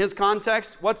 in his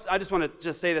context, I just want to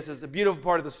just say this is a beautiful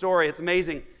part of the story. It's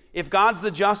amazing. If God's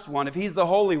the just one, if he's the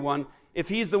holy one, if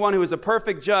he's the one who is a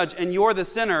perfect judge and you're the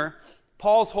sinner,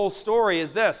 Paul's whole story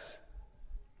is this.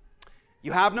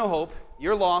 You have no hope.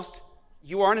 You're lost.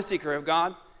 You aren't a seeker of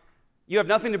God. You have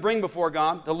nothing to bring before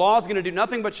God. The law is going to do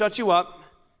nothing but shut you up.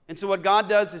 And so what God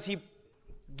does is he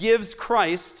gives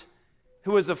Christ,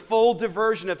 who is a full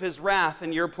diversion of his wrath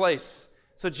in your place.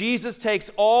 So Jesus takes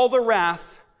all the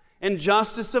wrath and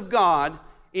justice of God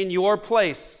in your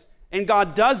place. And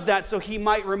God does that so he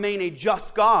might remain a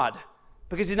just God.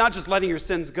 Because he's not just letting your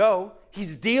sins go.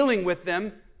 He's dealing with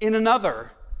them in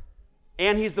another.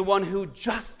 And he's the one who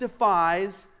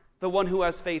justifies the one who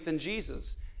has faith in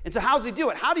Jesus. And so how does he do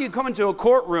it? How do you come into a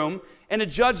courtroom and a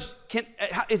judge,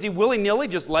 is he willy-nilly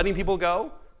just letting people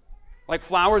go? Like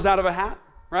flowers out of a hat,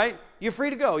 right? You're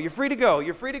free to go, you're free to go,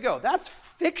 you're free to go. That's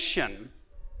fiction.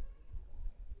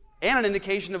 And an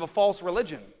indication of a false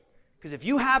religion. Because if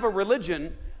you have a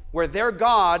religion where their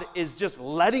God is just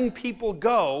letting people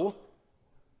go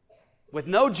with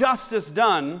no justice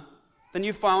done, then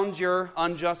you found your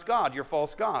unjust God, your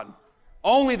false God.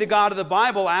 Only the God of the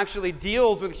Bible actually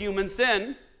deals with human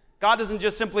sin. God doesn't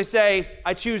just simply say,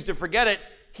 I choose to forget it.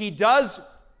 He does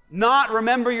not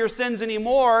remember your sins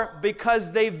anymore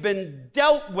because they've been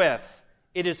dealt with.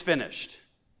 It is finished.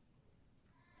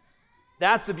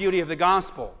 That's the beauty of the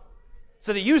gospel.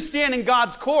 So that you stand in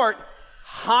God's court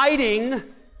hiding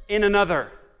in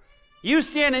another. You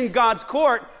stand in God's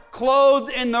court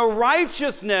clothed in the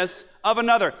righteousness of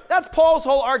another. That's Paul's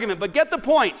whole argument, but get the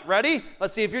point. Ready?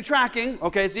 Let's see if you're tracking.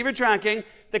 Okay, see if you're tracking.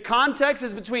 The context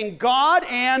is between God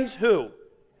and who?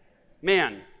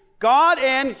 Man. God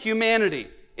and humanity.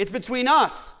 It's between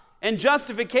us. And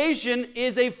justification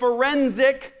is a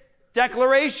forensic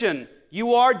declaration.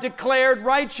 You are declared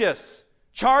righteous.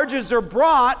 Charges are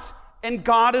brought, and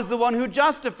God is the one who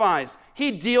justifies.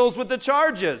 He deals with the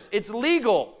charges. It's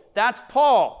legal. That's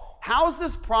Paul. How is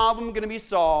this problem going to be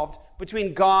solved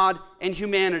between God and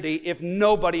humanity if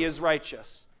nobody is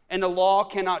righteous? And the law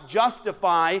cannot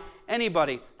justify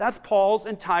anybody. That's Paul's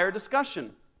entire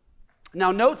discussion.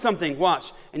 Now note something,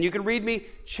 watch, and you can read me,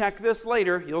 check this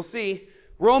later, you'll see.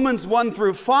 Romans 1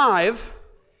 through 5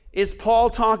 is Paul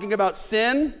talking about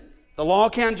sin. The law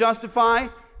can't justify.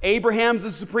 Abraham's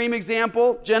the supreme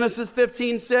example. Genesis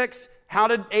 15:6. How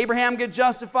did Abraham get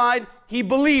justified? He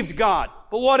believed God.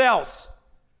 But what else?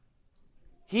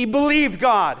 He believed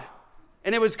God,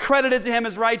 and it was credited to him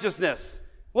as righteousness.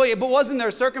 Well, yeah, but wasn't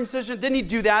there circumcision? Didn't he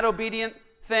do that obedient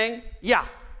thing? Yeah,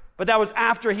 but that was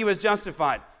after he was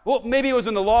justified. Well, maybe it was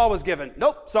when the law was given.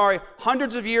 Nope, sorry,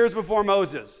 hundreds of years before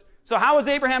Moses. So how was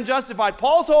Abraham justified?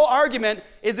 Paul's whole argument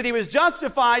is that he was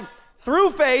justified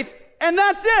through faith, and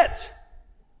that's it.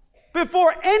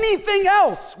 Before anything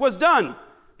else was done.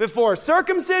 Before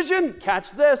circumcision,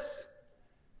 catch this,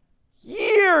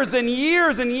 years and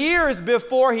years and years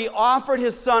before he offered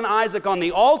his son Isaac on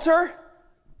the altar,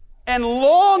 and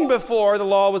long before the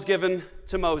law was given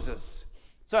to Moses.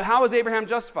 So how was Abraham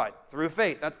justified? Through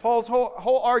faith. That's Paul's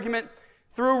whole argument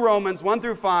through Romans 1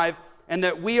 through 5, and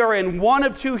that we are in one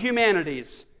of two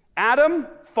humanities. Adam,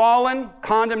 fallen,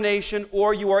 condemnation,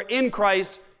 or you are in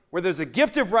Christ, where there's a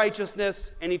gift of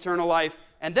righteousness and eternal life.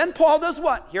 And then Paul does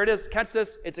what? Here it is. Catch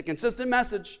this. It's a consistent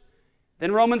message.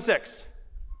 Then Romans 6.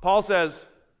 Paul says,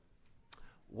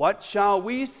 "What shall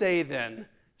we say then?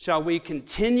 Shall we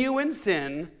continue in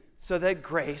sin so that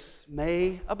grace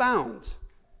may abound?"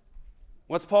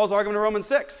 What's Paul's argument in Romans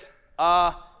 6?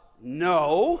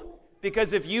 No,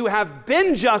 because if you have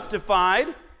been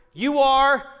justified, you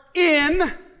are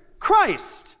in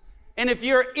Christ. And if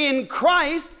you're in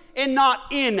Christ and not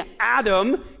in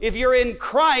Adam, if you're in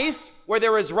Christ where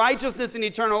there is righteousness and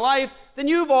eternal life, then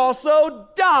you've also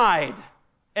died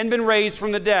and been raised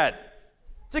from the dead.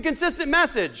 It's a consistent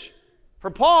message. For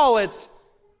Paul, it's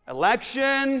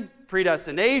election,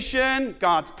 predestination,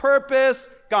 God's purpose,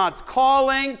 God's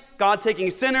calling, God taking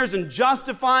sinners and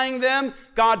justifying them,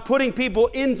 God putting people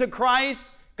into Christ,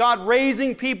 God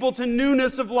raising people to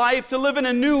newness of life, to live in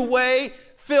a new way,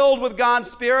 filled with God's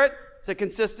Spirit. It's a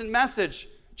consistent message.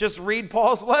 Just read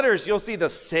Paul's letters. You'll see the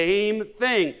same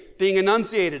thing being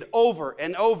enunciated over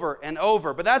and over and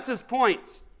over. But that's his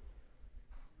point.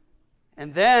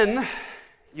 And then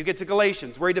you get to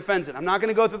Galatians, where he defends it. I'm not going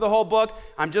to go through the whole book.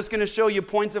 I'm just going to show you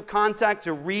points of contact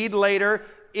to read later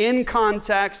in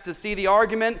context to see the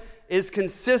argument is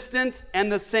consistent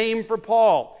and the same for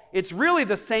Paul. It's really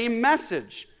the same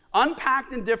message,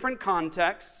 unpacked in different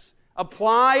contexts,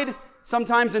 applied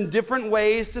sometimes in different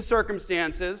ways to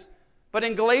circumstances. But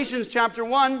in Galatians chapter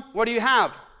 1, what do you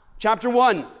have? Chapter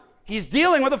 1, he's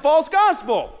dealing with a false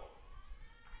gospel.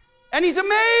 And he's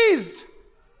amazed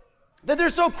that they're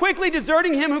so quickly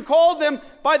deserting him who called them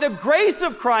by the grace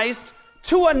of Christ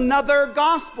to another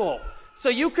gospel. So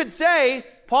you could say,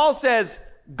 Paul says,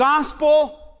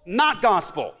 gospel, not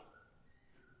gospel.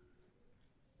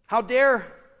 How dare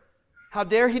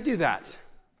he do that?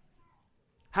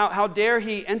 How dare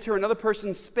he enter another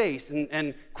person's space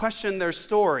and question their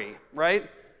story, right?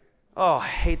 Oh, I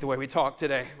hate the way we talk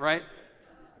today, right?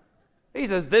 He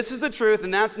says, this is the truth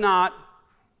and that's not.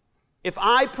 If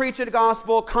I preach a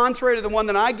gospel contrary to the one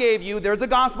that I gave you, there's a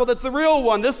gospel that's the real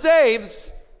one. This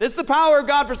saves. This is the power of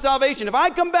God for salvation. If I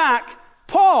come back,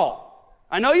 Paul,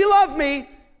 I know you love me.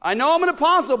 I know I'm an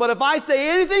apostle, but if I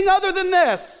say anything other than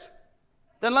this,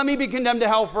 then let me be condemned to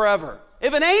hell forever.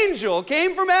 If an angel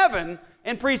came from heaven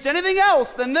and preached anything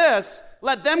else than this,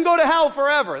 let them go to hell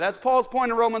forever. That's Paul's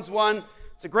point in Romans 1.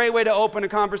 It's a great way to open a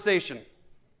conversation.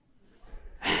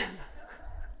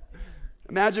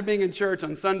 Imagine being in church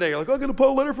on Sunday. You're like, oh, I'm going to put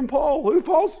a letter from Paul.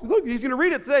 Look, he's going to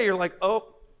read it today. You're like, oh,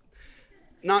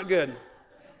 not good.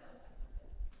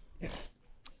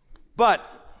 But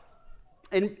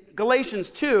in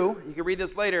Galatians 2, you can read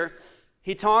this later,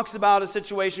 he talks about a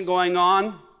situation going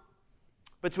on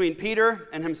between Peter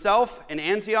and himself in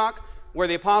Antioch, where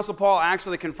the Apostle Paul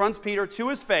actually confronts Peter to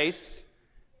his face,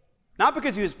 not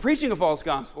because he was preaching a false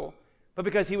gospel, but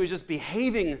because he was just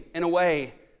behaving in a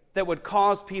way that would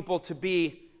cause people to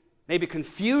be maybe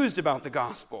confused about the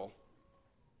gospel,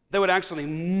 that would actually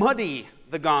muddy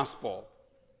the gospel.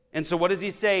 And so what does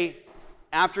he say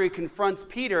after he confronts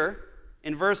Peter?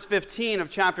 In verse 15 of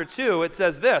chapter 2, it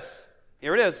says this.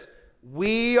 Here it is.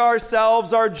 We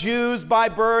ourselves are Jews by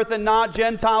birth and not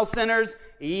Gentile sinners,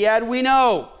 yet we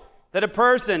know that a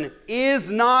person is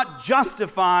not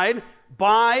justified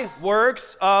by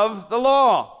works of the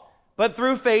law, but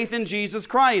through faith in Jesus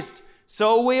Christ.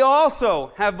 So we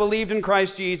also have believed in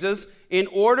Christ Jesus in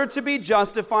order to be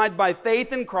justified by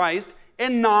faith in Christ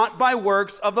and not by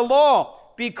works of the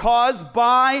law, because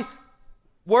by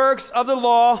works of the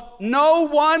law no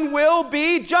one will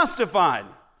be justified.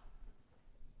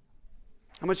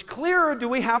 How much clearer do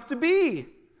we have to be?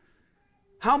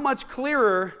 How much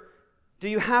clearer do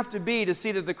you have to be to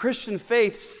see that the Christian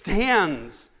faith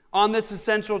stands on this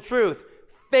essential truth?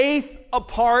 Faith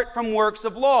apart from works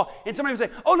of law. And somebody would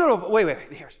say, oh, no, wait.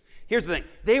 Here's the thing.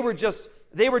 They were just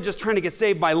trying to get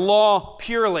saved by law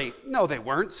purely. No, they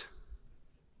weren't.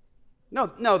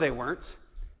 No, they weren't.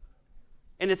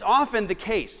 And it's often the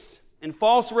case in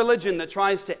false religion that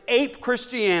tries to ape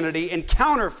Christianity and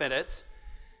counterfeit it.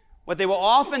 What they will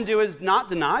often do is not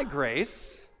deny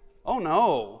grace. Oh,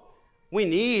 no. We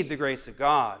need the grace of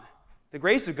God. The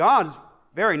grace of God is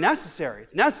very necessary.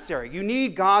 It's necessary. You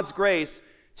need God's grace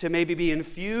to maybe be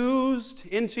infused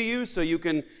into you so you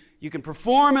can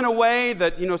perform in a way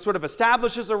that, sort of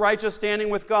establishes a righteous standing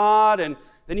with God, and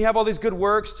then you have all these good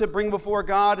works to bring before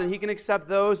God, and He can accept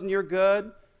those, and you're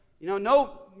good.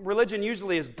 No religion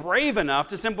usually is brave enough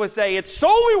to simply say it's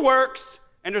solely works,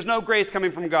 and there's no grace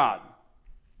coming from God.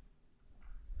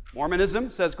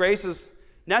 Mormonism says grace is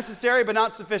necessary but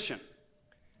not sufficient.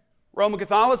 Roman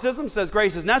Catholicism says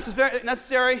grace is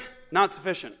necessary, not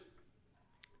sufficient.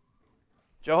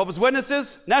 Jehovah's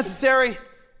Witnesses, necessary,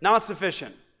 not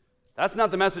sufficient. That's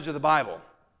not the message of the Bible.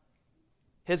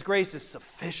 His grace is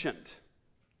sufficient.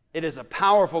 It is a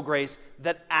powerful grace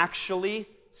that actually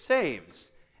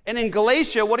saves. And in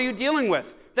Galatia, what are you dealing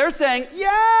with? They're saying,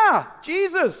 yeah,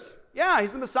 Jesus. Yeah,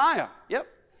 He's the Messiah. Yep.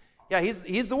 Yeah,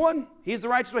 he's the one. He's the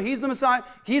righteous one. He's the Messiah.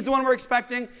 He's the one we're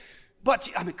expecting. But,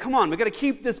 come on, we've got to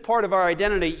keep this part of our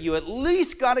identity. You at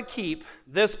least got to keep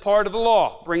this part of the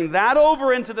law. Bring that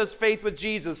over into this faith with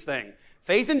Jesus thing.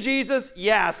 Faith in Jesus,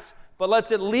 yes, but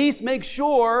let's at least make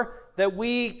sure that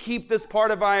we keep this part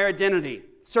of our identity,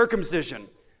 circumcision.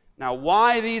 Now,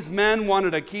 why these men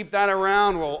wanted to keep that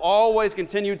around will always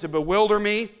continue to bewilder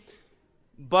me,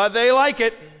 but they like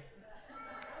it.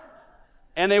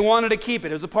 And they wanted to keep it.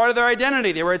 It was a part of their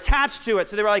identity. They were attached to it.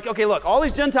 So they were like, okay, look, all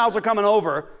these Gentiles are coming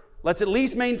over. Let's at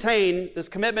least maintain this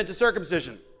commitment to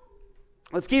circumcision.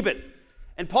 Let's keep it.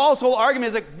 And Paul's whole argument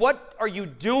is like, what are you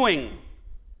doing?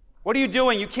 What are you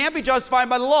doing? You can't be justified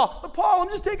by the law. But Paul, I'm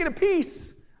just taking a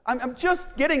piece. I'm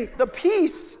just getting the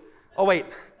piece. Oh, wait.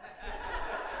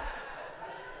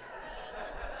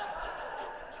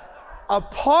 A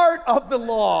part of the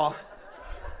law.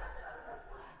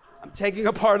 I'm taking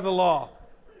a part of the law.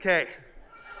 Okay.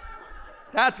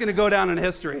 That's going to go down in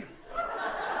history.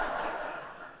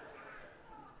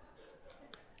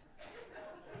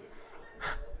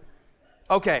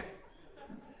 Okay.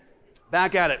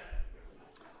 Back at it.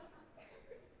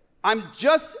 I'm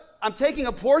taking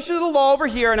a portion of the law over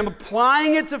here and I'm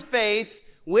applying it to faith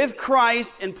with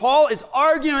Christ, and Paul is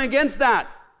arguing against that.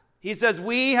 He says,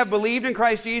 we have believed in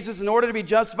Christ Jesus in order to be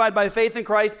justified by faith in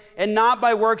Christ and not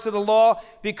by works of the law,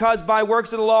 because by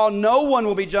works of the law no one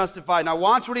will be justified. Now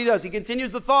watch what he does. He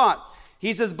continues the thought.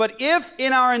 He says, but if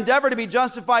in our endeavor to be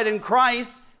justified in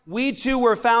Christ, we too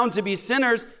were found to be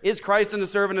sinners, is Christ then a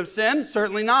servant of sin?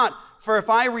 Certainly not. For if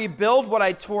I rebuild what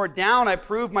I tore down, I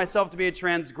prove myself to be a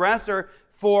transgressor.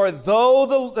 For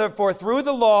through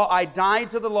the law I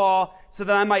died to the law, so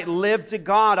that I might live to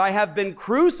God. I have been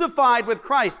crucified with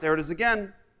Christ. There it is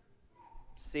again.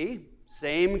 See?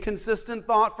 Same consistent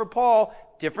thought for Paul.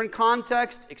 Different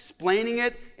context, explaining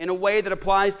it in a way that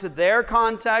applies to their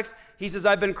context. He says,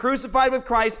 I've been crucified with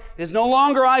Christ. It is no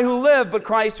longer I who live, but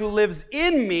Christ who lives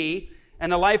in me.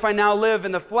 And the life I now live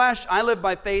in the flesh, I live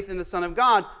by faith in the Son of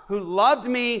God, who loved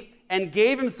me and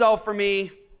gave himself for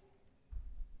me.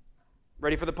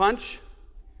 Ready for the punch?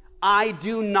 I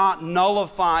do not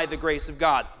nullify the grace of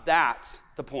God. That's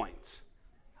the point.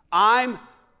 I'm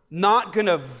not going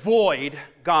to void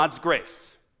God's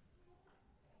grace.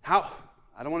 How?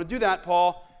 I don't want to do that,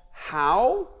 Paul.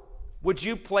 How would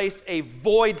you place a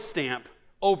void stamp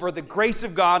over the grace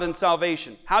of God and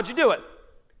salvation? How'd you do it?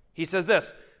 He says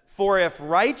this, for if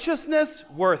righteousness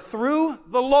were through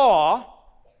the law,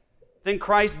 then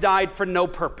Christ died for no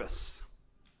purpose.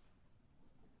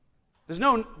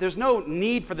 There's no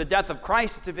need for the death of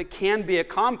Christ if it can be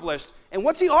accomplished. And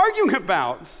what's he arguing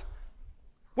about?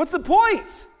 What's the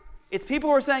point? It's people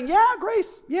who are saying, yeah,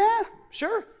 grace, yeah,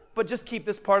 sure, but just keep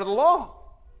this part of the law.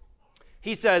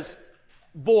 He says,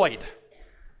 void.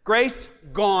 Grace,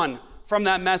 gone. from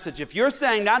that message. If you're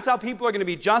saying that's how people are going to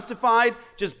be justified,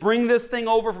 just bring this thing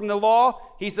over from the law,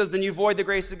 he says, then you void the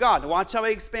grace of God. Now watch how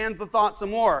he expands the thought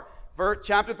some more.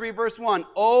 Chapter 3, verse 1.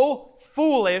 O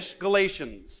foolish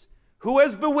Galatians, who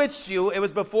has bewitched you? It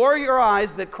was before your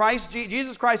eyes that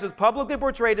Jesus Christ was publicly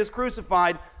portrayed as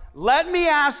crucified. Let me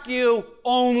ask you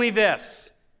only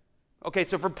this. Okay,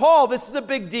 so for Paul, this is a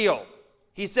big deal.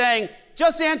 He's saying,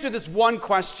 just answer this one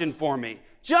question for me.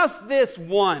 Just this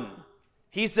one.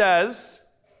 He says,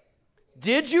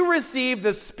 did you receive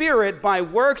the Spirit by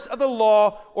works of the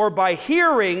law or by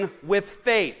hearing with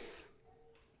faith?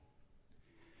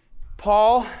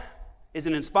 Paul is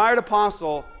an inspired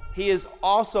apostle. He is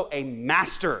also a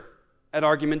master at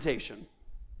argumentation.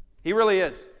 He really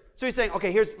is. So he's saying,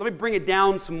 okay, let me bring it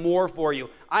down some more for you.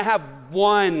 I have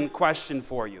one question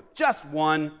for you, just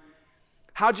one.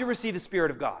 How'd you receive the Spirit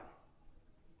of God?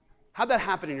 How'd that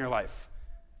happen in your life?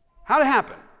 How'd it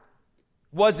happen?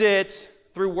 Was it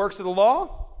through works of the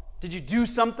law? Did you do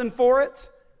something for it?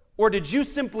 Or did you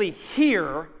simply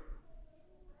hear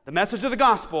the message of the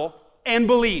gospel and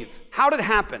believe? How did it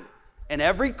happen? And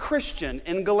every Christian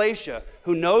in Galatia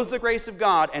who knows the grace of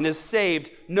God and is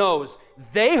saved knows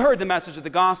they heard the message of the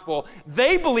gospel.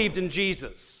 They believed in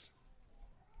Jesus.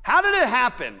 How did it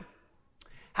happen?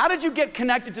 How did you get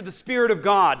connected to the Spirit of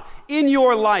God in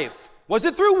your life? Was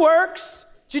it through works?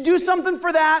 Did you do something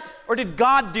for that? Or did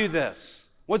God do this?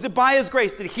 Was it by His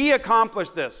grace? Did He accomplish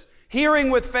this? Hearing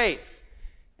with faith.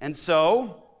 And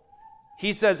so,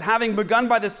 he says, having begun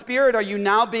by the Spirit, are you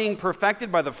now being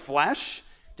perfected by the flesh?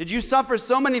 Did you suffer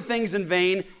so many things in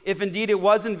vain, if indeed it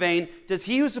was in vain? Does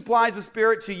He who supplies the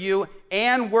Spirit to you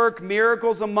and work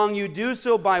miracles among you do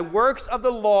so by works of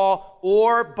the law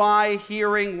or by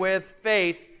hearing with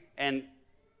faith? And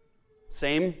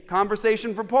same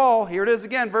conversation for Paul. Here it is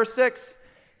again, verse 6.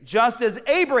 Just as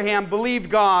Abraham believed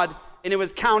God, and it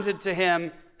was counted to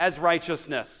him as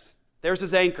righteousness. There's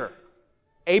his anchor.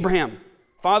 Abraham,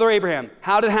 Father Abraham.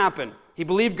 How did it happen? He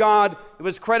believed God. It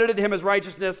was credited to him as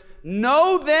righteousness.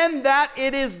 Know then that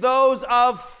it is those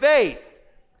of faith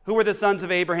who were the sons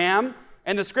of Abraham.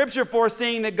 And the scripture,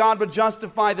 foreseeing that God would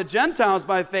justify the Gentiles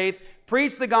by faith,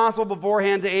 preached the gospel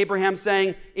beforehand to Abraham,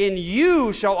 saying, in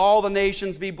you shall all the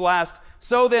nations be blessed.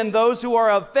 So then those who are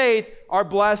of faith are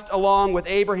blessed along with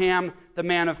Abraham, the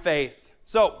man of faith.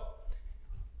 So,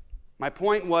 my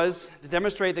point was to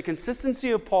demonstrate the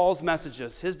consistency of Paul's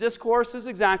messages. His discourse is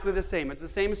exactly the same. It's the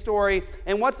same story.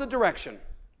 And what's the direction?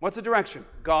 What's the direction?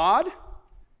 God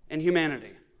and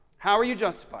humanity. How are you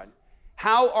justified?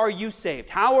 How are you saved?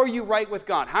 How are you right with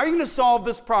God? How are you going to solve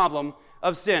this problem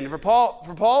of sin? For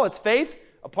Paul, it's faith,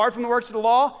 apart from the works of the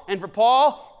law. And for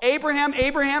Paul, Abraham,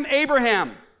 Abraham,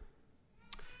 Abraham.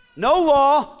 No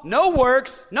law, no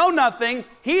works, no nothing.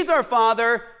 He's our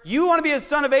father. You want to be a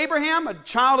son of Abraham, a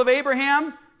child of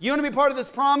Abraham? You want to be part of this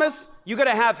promise? You got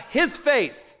to have his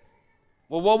faith.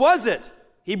 Well, what was it?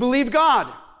 He believed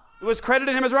God. It was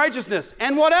credited him as righteousness.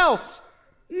 And what else?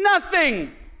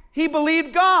 Nothing. He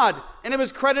believed God, and it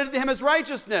was credited to him as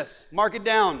righteousness. Mark it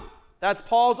down. That's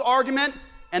Paul's argument,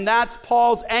 and that's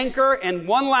Paul's anchor. And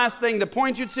one last thing to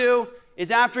point you to is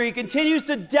after he continues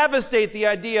to devastate the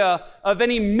idea of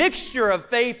any mixture of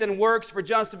faith and works for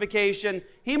justification,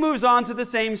 he moves on to the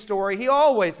same story he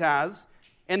always has,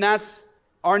 and that's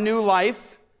our new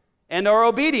life and our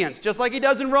obedience, just like he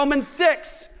does in Romans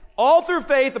 6, all through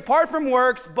faith, apart from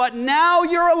works, but now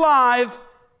you're alive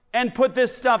and put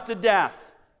this stuff to death.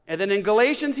 And then in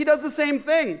Galatians, he does the same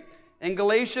thing. In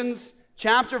Galatians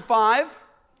chapter 5,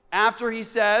 after he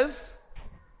says,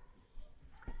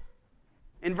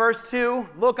 in verse 2,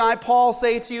 look, I, Paul,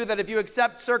 say to you that if you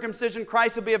accept circumcision,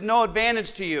 Christ will be of no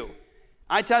advantage to you.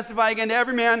 I testify again to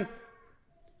every man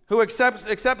who accepts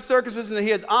circumcision that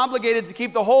he is obligated to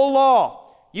keep the whole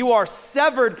law. You are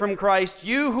severed from Christ.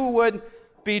 You who would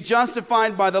be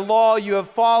justified by the law, you have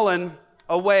fallen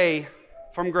away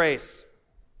from grace.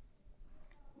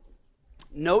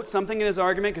 Note something in his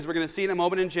argument, because we're going to see in a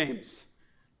moment in James.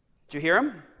 Did you hear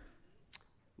him?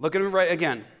 Look at him right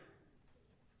again.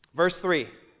 Verse 3,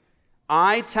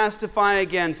 I testify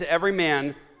again to every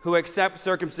man who accepts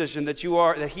circumcision that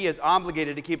he is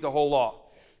obligated to keep the whole law.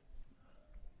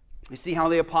 You see how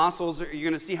the apostles, you're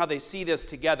going to see how they see this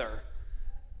together.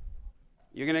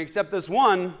 You're going to accept this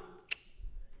one.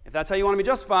 If that's how you want to be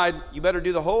justified, you better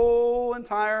do the whole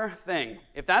entire thing.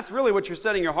 If that's really what you're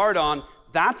setting your heart on,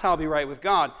 that's how I'll be right with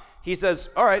God. He says,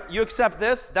 all right, you accept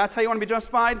this. That's how you want to be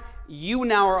justified. You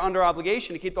now are under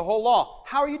obligation to keep the whole law.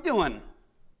 How are you doing?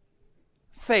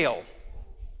 Fail.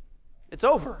 It's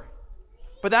over.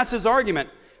 But that's his argument.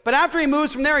 But after he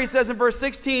moves from there, he says in verse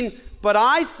 16, but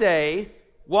I say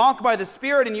Walk by the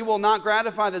Spirit, and you will not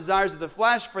gratify the desires of the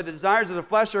flesh, for the desires of the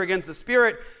flesh are against the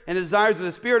Spirit, and the desires of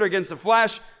the Spirit are against the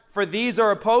flesh, for these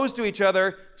are opposed to each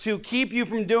other to keep you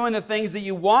from doing the things that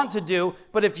you want to do.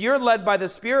 But if you're led by the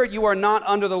Spirit, you are not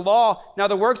under the law. Now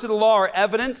the works of the law are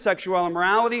evident: sexual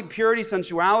immorality, purity,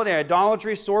 sensuality,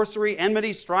 idolatry, sorcery,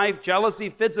 enmity, strife, jealousy,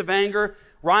 fits of anger,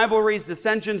 rivalries,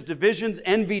 dissensions, divisions,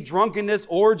 envy, drunkenness,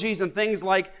 orgies, and things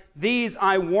like these.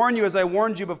 I warn you, as I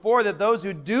warned you before, that those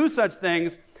who do such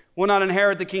things will not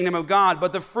inherit the kingdom of God.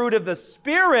 But the fruit of the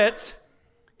Spirit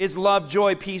is love,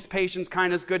 joy, peace, patience,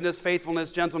 kindness, goodness,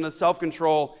 faithfulness, gentleness,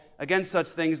 self-control. Against such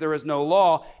things there is no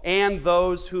law. And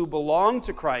those who belong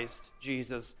to Christ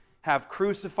Jesus have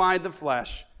crucified the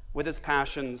flesh with its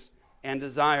passions and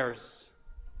desires.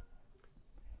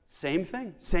 Same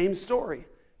thing, same story.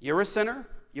 You're a sinner.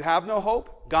 You have no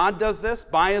hope. God does this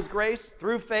by His grace,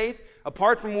 through faith,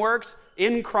 apart from works,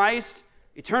 in Christ,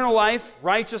 eternal life,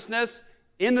 righteousness,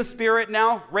 in the Spirit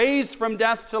now, raised from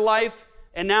death to life.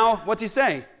 And now, what's He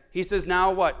say? He says,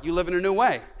 now what? You live in a new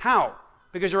way. How?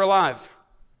 Because you're alive.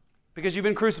 Because you've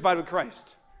been crucified with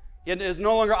Christ. Yet it is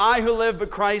no longer I who live,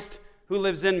 but Christ who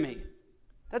lives in me.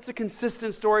 That's a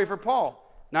consistent story for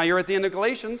Paul. Now you're at the end of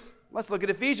Galatians. Let's look at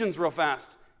Ephesians real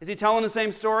fast. Is he telling the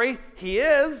same story? He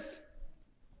is.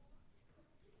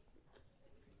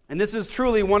 And this is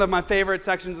truly one of my favorite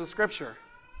sections of Scripture.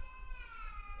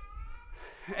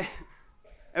 It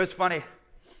was funny.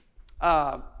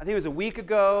 I think it was a week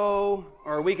ago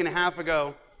or a week and a half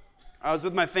ago. I was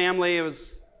with my family. It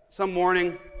was some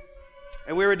morning,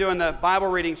 and we were doing the Bible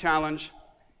reading challenge.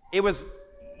 It was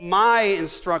my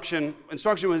instruction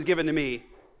was given to me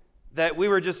that we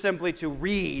were just simply to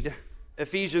read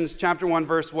Ephesians chapter 1,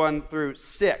 verse 1 through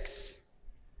 6.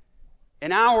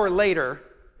 An hour later,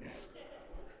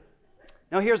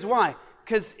 now here's why.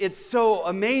 Because it's so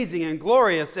amazing and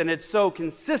glorious, and it's so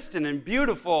consistent and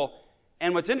beautiful.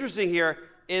 And what's interesting here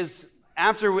is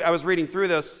after I was reading through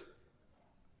this,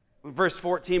 verse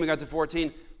 14, we got to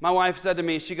 14, my wife said to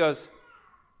me, she goes,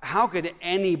 how could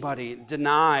anybody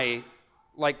deny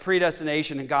like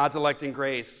predestination and God's electing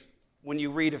grace when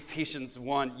you read Ephesians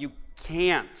 1? You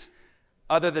can't,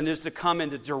 other than just to come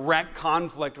into direct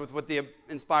conflict with what the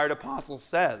inspired apostle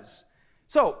says.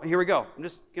 So here we go. I'm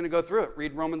just going to go through it.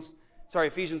 Read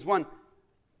Ephesians 1.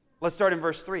 Let's start in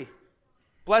verse 3.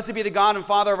 Blessed be the God and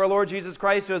Father of our Lord Jesus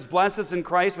Christ, who has blessed us in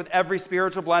Christ with every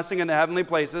spiritual blessing in the heavenly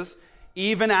places,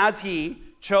 even as He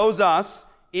chose us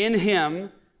in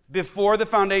Him before the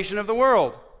foundation of the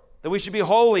world, that we should be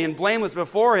holy and blameless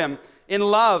before Him. In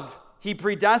love, He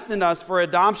predestined us for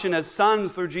adoption as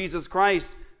sons through Jesus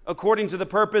Christ, according to the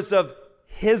purpose of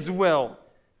His will,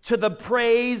 to the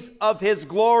praise of His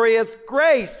glorious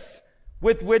grace,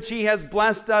 with which He has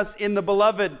blessed us in the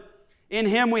Beloved. In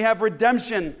Him we have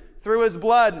redemption through His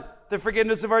blood, the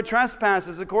forgiveness of our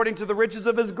trespasses, according to the riches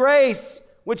of His grace,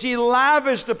 which He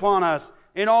lavished upon us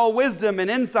in all wisdom and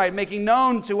insight, making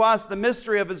known to us the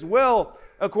mystery of His will,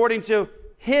 according to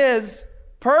His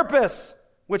purpose,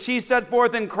 which He set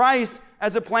forth in Christ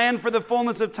as a plan for the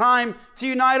fullness of time, to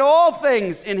unite all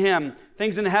things in Him,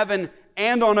 things in heaven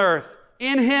and on earth.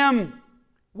 In Him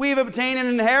we've obtained an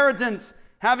inheritance,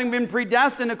 having been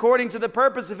predestined according to the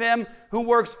purpose of Him who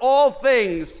works all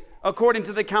things according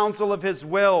to the counsel of His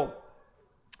will,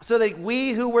 so that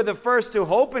we who were the first to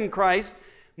hope in Christ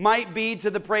might be to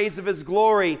the praise of His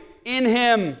glory. In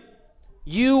Him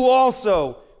you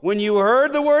also, when you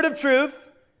heard the word of truth,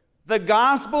 the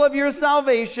gospel of your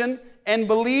salvation, and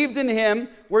believed in Him,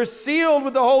 were sealed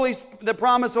with the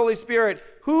promised Holy Spirit,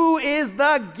 who is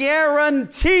the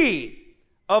guarantee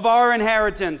of our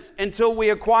inheritance until we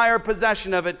acquire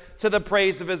possession of it to the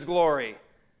praise of His glory.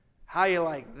 How you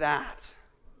like that?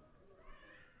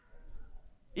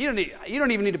 You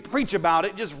don't even need to preach about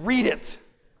it. Just read it.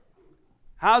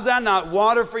 How's that not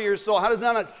water for your soul? How does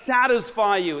that not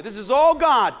satisfy you? This is all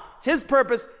God. It's His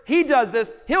purpose. He does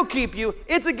this. He'll keep you.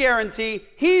 It's a guarantee.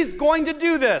 He's going to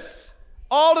do this.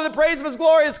 All to the praise of His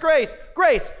glorious grace.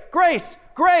 Grace, grace,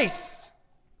 grace.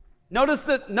 Notice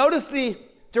the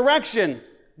direction.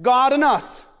 God and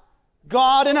us.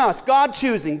 God and us. God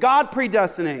choosing. God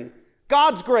predestining.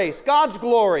 God's grace. God's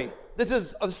glory. This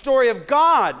is a story of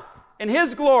God and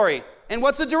His glory. And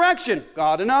what's the direction?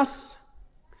 God and us.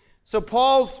 So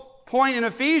Paul's point in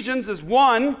Ephesians is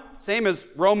one, same as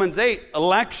Romans 8,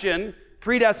 election,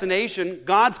 predestination,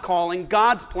 God's calling,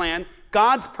 God's plan,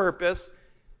 God's purpose,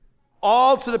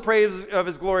 all to the praise of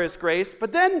His glorious grace.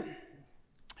 But then,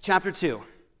 chapter 2,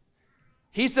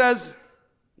 he says,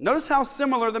 notice how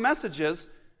similar the message is.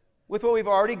 with what we've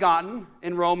already gotten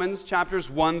in Romans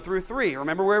chapters 1 through 3.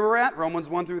 Remember where we're at? Romans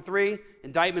 1 through 3,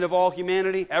 indictment of all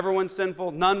humanity, everyone's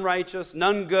sinful, none righteous,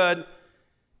 none good.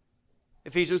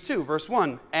 Ephesians 2, verse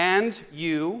 1, and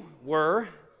you were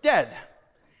dead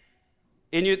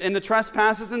in the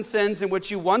trespasses and sins in which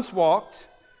you once walked,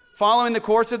 following the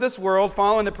course of this world,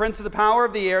 following the prince of the power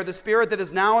of the air, the spirit that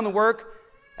is now at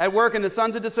work in the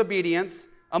sons of disobedience,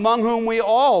 among whom we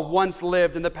all once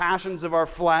lived in the passions of our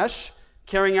flesh,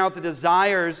 carrying out the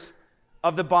desires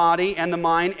of the body and the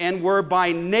mind, and were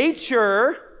by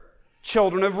nature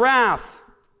children of wrath,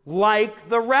 like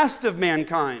the rest of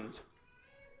mankind.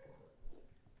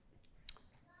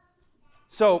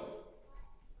 So,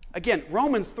 again,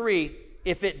 Romans 3,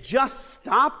 if it just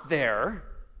stopped there,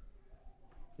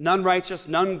 none righteous,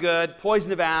 none good,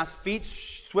 poison of asp, feet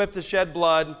swift to shed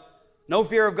blood, no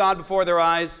fear of God before their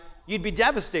eyes, you'd be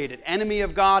devastated. Enemy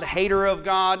of God, hater of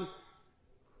God,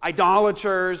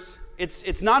 idolaters.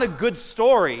 It's not a good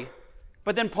story.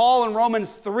 But then Paul in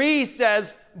Romans 3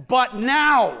 says, but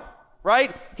now,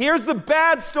 right? Here's the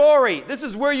bad story. This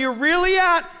is where you're really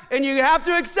at, and you have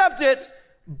to accept it.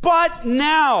 But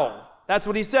now, that's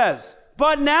what he says.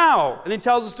 But now, and he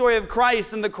tells the story of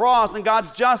Christ and the cross and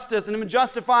God's justice and him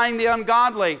justifying the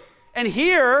ungodly. And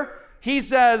here, he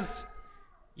says,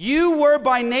 you were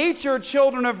by nature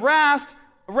children of wrath,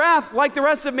 like the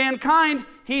rest of mankind.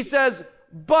 He says,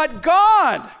 but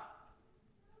God,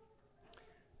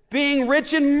 being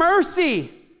rich in mercy,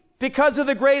 because of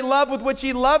the great love with which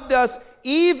he loved us,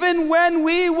 even when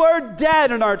we were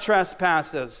dead in our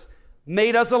trespasses,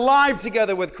 made us alive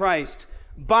together with Christ.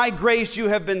 By grace you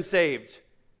have been saved.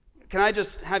 Can I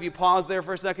just have you pause there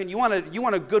for a second? You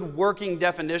want a good working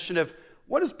definition of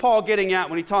what is Paul getting at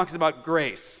when he talks about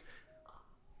grace?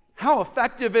 How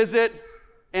effective is it?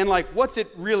 And what's it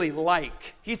really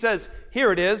like? He says,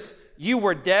 here it is. You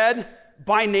were dead,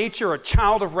 by nature a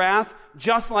child of wrath,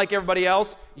 just like everybody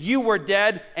else. You were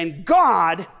dead, and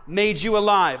God made you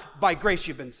alive. By grace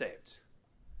you've been saved.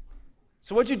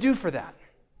 So what'd you do for that?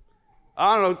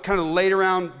 I don't know, kind of laid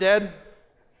around dead?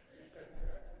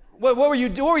 What were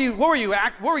you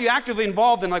actively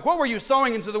involved in? What were you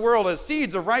sowing into the world as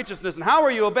seeds of righteousness, and how were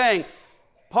you obeying?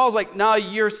 Paul's like, no,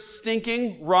 you're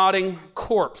stinking, rotting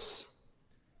corpse.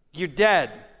 You're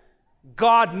dead.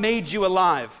 God made you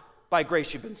alive. By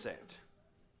grace you've been saved.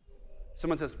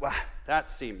 Someone says, wow, that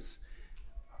seems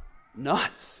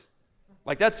nuts.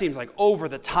 That seems like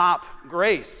over-the-top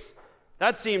grace.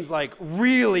 That seems like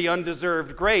really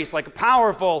undeserved grace, like a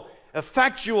powerful,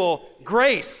 effectual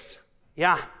grace.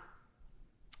 Yeah,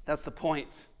 that's the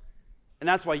point. And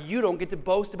that's why you don't get to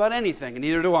boast about anything, and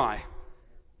neither do I.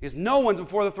 Because no one's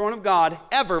before the throne of God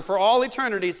ever for all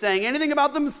eternity saying anything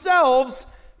about themselves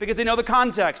because they know the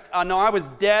context. No, I was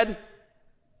dead,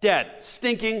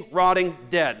 stinking, rotting,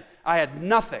 dead. I had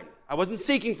nothing. I wasn't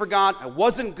seeking for God. I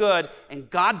wasn't good, and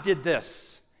God did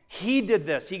this. He did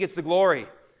this. He gets the glory.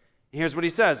 Here's what he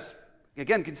says.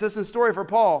 Again, consistent story for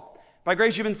Paul. By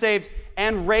grace you've been saved,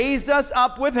 and raised us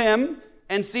up with him,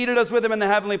 and seated us with him in the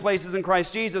heavenly places in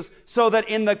Christ Jesus, so that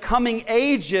in the coming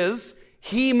ages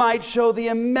he might show the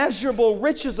immeasurable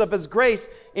riches of his grace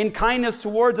in kindness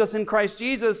towards us in Christ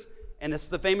Jesus. And this is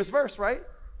the famous verse, right?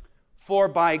 For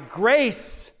by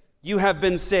grace you have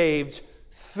been saved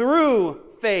through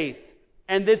faith.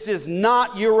 And this is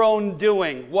not your own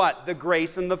doing. What? The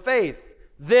grace and the faith.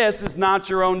 This is not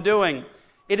your own doing.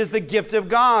 It is the gift of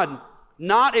God,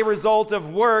 not a result of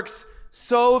works,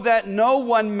 so that no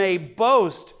one may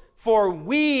boast. For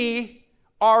we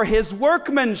are his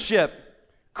workmanship,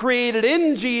 created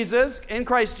in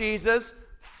Christ Jesus,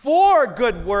 for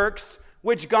good works,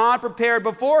 which God prepared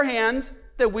beforehand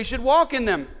that we should walk in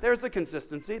them. There's the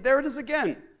consistency. There it is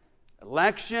again.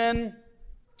 Election.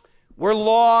 We're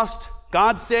lost.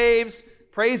 God saves.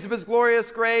 Praise of his glorious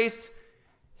grace.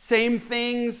 Same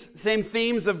things, same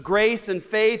themes of grace and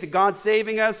faith, God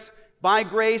saving us by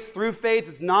grace through faith.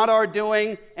 It's not our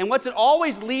doing. And what's it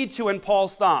always lead to in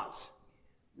Paul's thoughts?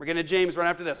 We're getting to James right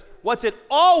after this. What's it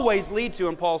always lead to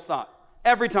in Paul's thought?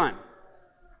 Every time.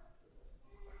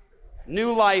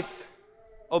 New life,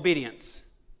 obedience.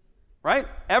 Right?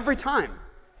 Every time.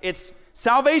 It's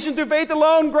salvation through faith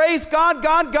alone, grace, God,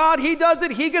 God, God. He does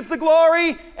it. He gets the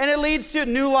glory. And it leads to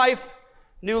new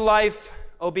life,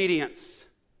 obedience.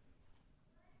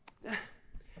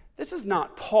 This is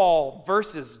not Paul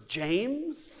versus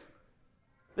James.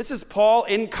 This is Paul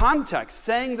in context,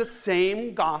 saying the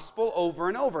same gospel over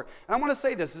and over. And I want to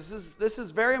say this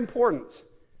is very important.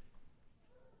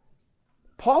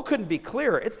 Paul couldn't be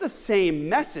clearer. It's the same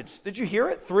message. Did you hear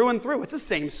it? Through and through. It's the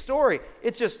same story.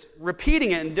 It's just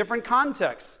repeating it in different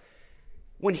contexts.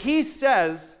 When he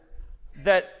says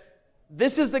that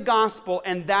this is the gospel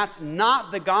and that's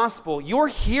not the gospel, you're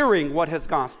hearing what his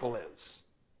gospel is.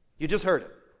 You just heard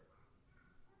it.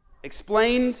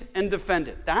 Explained and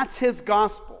defended. That's his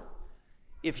gospel.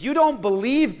 If you don't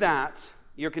believe that,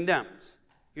 you're condemned.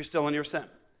 You're still in your sin.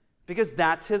 Because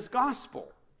that's his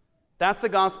gospel. That's the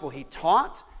gospel he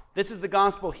taught. This is the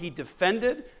gospel he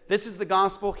defended. This is the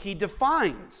gospel he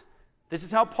defined. This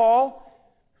is how Paul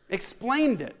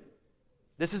explained it.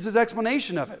 This is his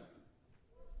explanation of it.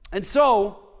 And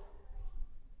so,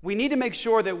 we need to make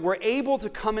sure that we're able to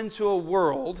come into a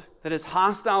world that is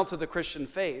hostile to the Christian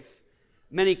faith,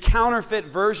 many counterfeit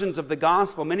versions of the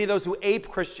gospel, many of those who ape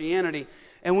Christianity,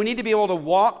 and we need to be able to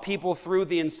walk people through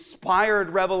the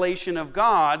inspired revelation of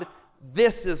God.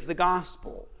 This is the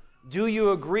gospel. Do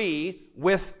you agree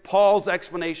with Paul's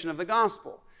explanation of the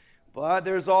gospel? But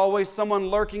there's always someone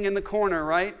lurking in the corner,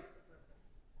 right?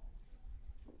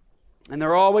 And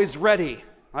they're always ready.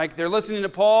 Like they're listening to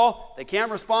Paul, they can't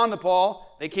respond to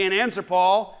Paul, they can't answer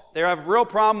Paul, they have a real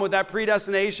problem with that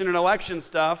predestination and election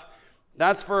stuff.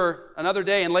 That's for another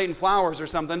day in Leighton Flowers or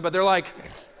something, but they're like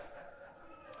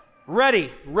ready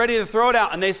to throw it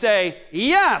out. And they say,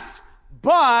 yes,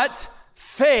 but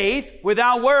faith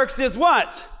without works is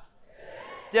what?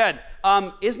 Dead.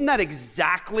 Isn't that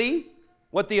exactly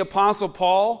what the Apostle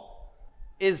Paul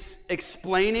is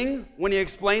explaining when he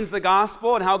explains the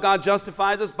gospel and how God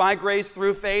justifies us by grace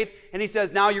through faith? And he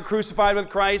says, now you're crucified with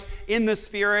Christ in the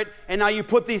Spirit, and now you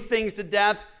put these things to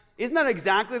death. Isn't that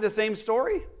exactly the same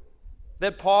story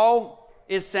that Paul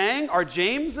is saying? Are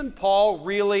James and Paul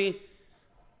really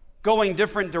going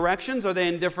different directions? Are they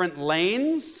in different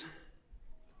lanes?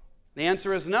 The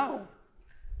answer is no.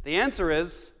 The answer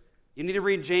is, you need to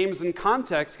read James in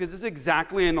context because it's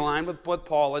exactly in line with what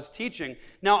Paul is teaching.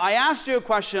 Now, I asked you a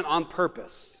question on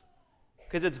purpose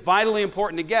because it's vitally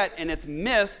important to get, and it's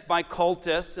missed by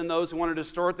cultists and those who want to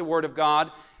distort the Word of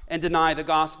God and deny the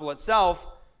gospel itself.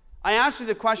 I asked you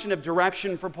the question of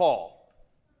direction for Paul.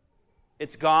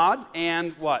 It's God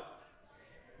and what?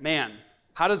 Man.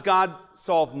 How does God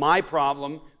solve my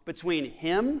problem between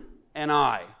him and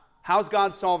I? How's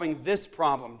God solving this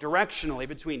problem directionally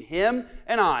between him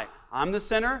and I? I'm the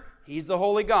sinner, he's the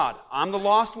holy God. I'm the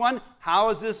lost one. How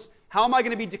am I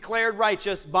going to be declared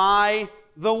righteous by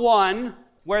the one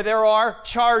where there are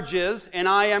charges and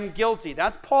I am guilty?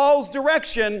 That's Paul's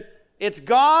direction. It's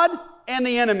God and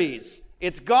the enemies.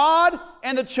 It's God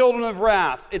and the children of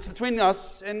wrath. It's between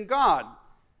us and God.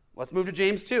 Let's move to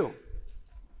James 2.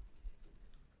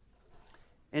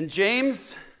 And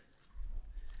James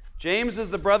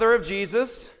is the brother of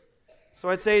Jesus, so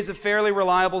I'd say he's a fairly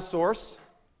reliable source.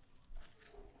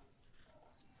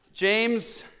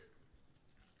 James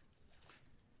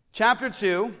chapter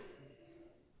 2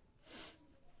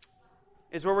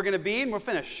 is where we're going to be, and we'll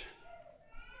finish.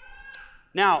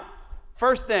 Now,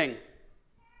 first thing,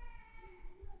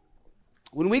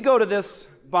 when we go to this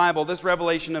Bible, this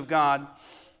revelation of God,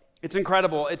 it's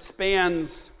incredible. It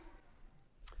spans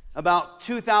about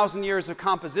 2,000 years of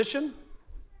composition,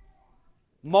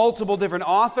 multiple different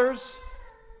authors,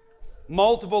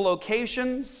 multiple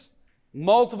locations,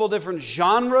 multiple different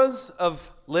genres of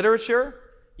literature.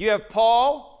 You have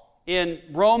Paul in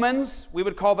Romans. We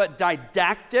would call that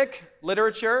didactic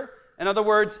literature. In other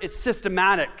words, it's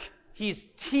systematic. He's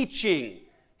teaching.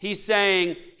 He's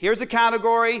saying, here's a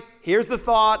category, here's the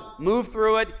thought, move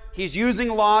through it. He's using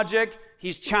logic.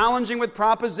 He's challenging with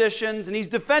propositions, and he's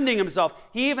defending himself.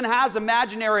 He even has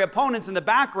imaginary opponents in the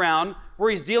background where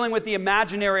he's dealing with the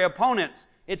imaginary opponents.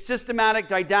 It's systematic,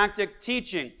 didactic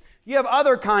teaching. You have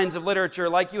other kinds of literature,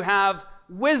 like you have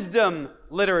wisdom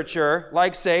literature,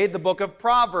 like, say, the book of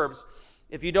Proverbs.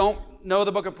 If you don't know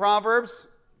the book of Proverbs,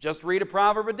 just read a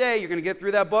proverb a day. You're going to get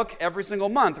through that book every single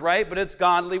month, right? But it's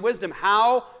godly wisdom.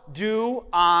 How do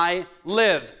I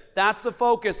live? That's the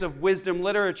focus of wisdom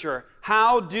literature.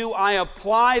 How do I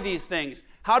apply these things?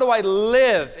 How do I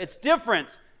live? It's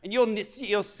different, and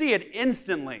you'll see it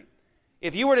instantly.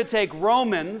 If you were to take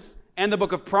Romans and the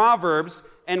book of Proverbs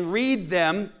and read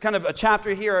them, kind of a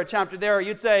chapter here, a chapter there,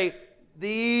 you'd say,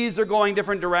 these are going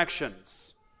different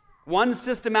directions. One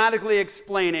systematically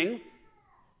explaining,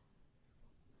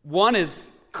 one is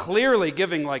clearly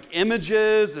giving like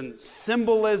images and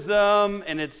symbolism,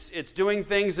 and it's doing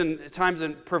things at times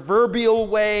in proverbial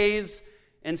ways,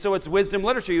 and so it's wisdom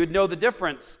literature. You would know the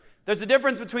difference. There's a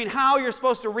difference between how you're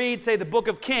supposed to read, say, the book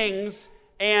of Kings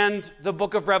and the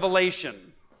book of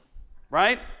Revelation,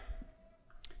 right?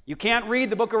 You can't read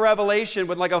the book of Revelation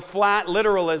with like a flat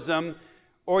literalism,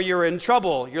 or you're in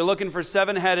trouble. You're looking for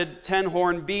 7-headed,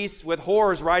 10-horned beasts with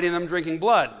whores riding them drinking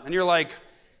blood, and you're like,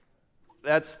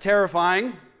 that's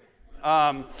terrifying.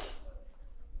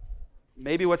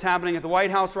 maybe what's happening at the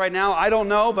White House right now. I don't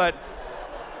know, but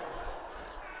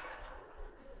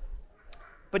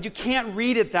you can't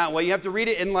read it that way. You have to read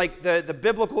it in like the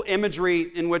biblical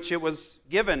imagery in which it was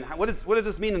given. What does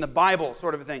this mean in the Bible,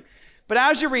 sort of a thing? But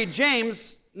as you read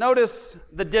James, notice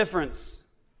the difference.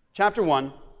 Chapter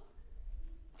 1,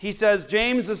 he says,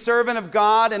 James, a servant of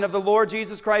God and of the Lord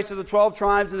Jesus Christ of the 12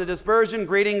 tribes and the dispersion,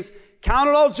 greetings. Count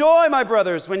it all joy, my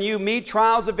brothers, when you meet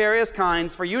trials of various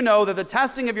kinds, for you know that the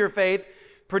testing of your faith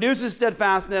produces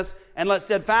steadfastness, and let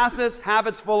steadfastness have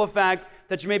its full effect,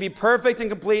 that you may be perfect and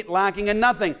complete, lacking in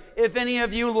nothing. If any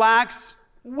of you lacks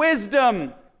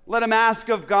wisdom, let him ask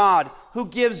of God, who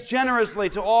gives generously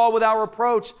to all without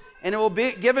reproach, and it will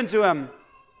be given to him.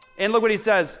 And look what he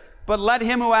says, but let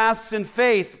him who asks in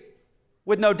faith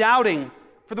with no doubting,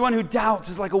 for the one who doubts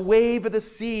is like a wave of the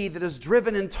sea that is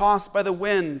driven and tossed by the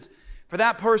wind. For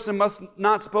that person must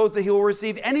not suppose that he will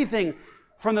receive anything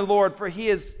from the Lord, for he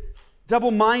is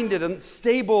double-minded and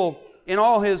unstable in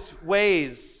all his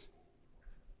ways.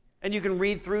 And you can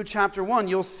read through chapter 1.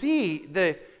 You'll see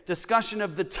the discussion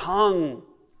of the tongue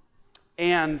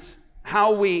and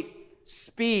how we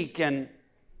speak and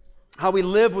how we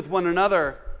live with one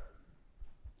another.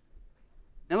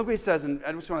 And look what he says, and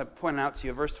I just want to point it out to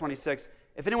you, verse 26.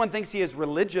 If anyone thinks he is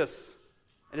religious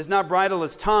and does not bridle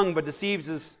his tongue but deceives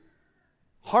his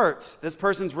heart, this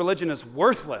person's religion is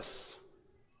worthless.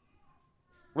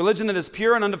 Religion that is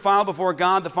pure and undefiled before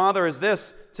God the Father is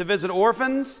this, to visit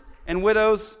orphans and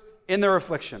widows in their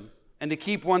affliction, and to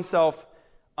keep oneself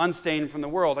unstained from the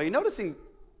world. Are you noticing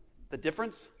the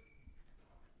difference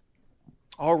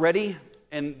already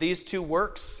in these two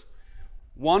works?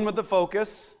 One with the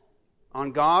focus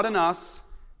on God and us,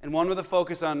 and one with a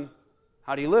focus on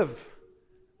how do you live.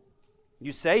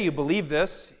 You say you believe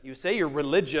this, you say you're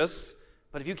religious,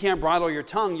 but if you can't bridle your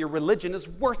tongue, your religion is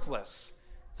worthless.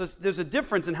 So there's a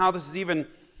difference in how this is even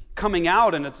coming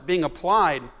out and it's being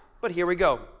applied. But here we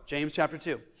go, James chapter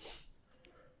 2.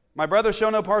 My brothers, show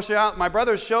no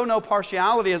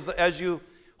partiality as you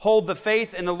hold the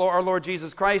faith in our Lord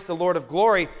Jesus Christ, the Lord of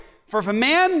glory. For if a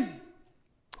man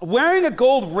wearing a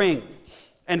gold ring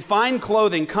and fine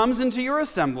clothing comes into your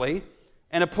assembly,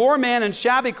 and a poor man in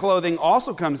shabby clothing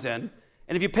also comes in,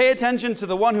 and if you pay attention to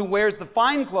the one who wears the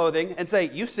fine clothing and say,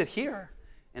 you sit here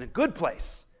in a good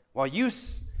place, while you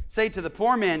say to the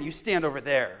poor man, you stand over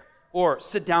there, or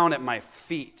sit down at my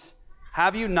feet,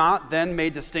 have you not then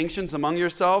made distinctions among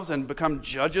yourselves and become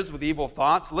judges with evil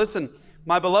thoughts? Listen,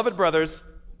 my beloved brothers,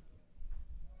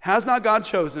 has not God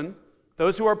chosen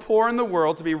those who are poor in the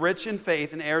world to be rich in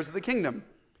faith and heirs of the kingdom,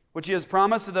 which he has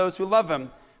promised to those who love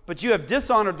him? But you have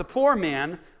dishonored the poor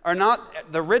man. Are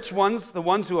not the rich ones the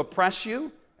ones who oppress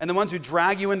you and the ones who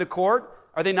drag you into court?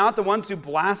 Are they not the ones who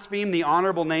blaspheme the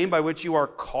honorable name by which you are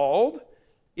called?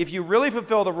 If you really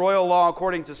fulfill the royal law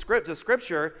according to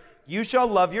Scripture, you shall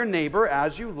love your neighbor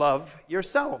as you love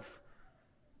yourself.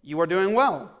 You are doing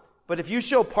well. But if you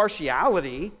show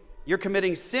partiality, you're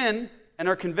committing sin and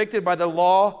are convicted by the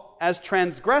law as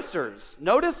transgressors.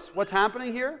 Notice what's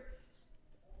happening here?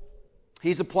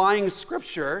 He's applying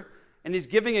Scripture, and he's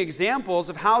giving examples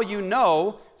of how you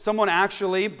know someone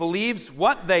actually believes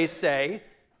what they say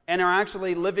and are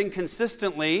actually living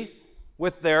consistently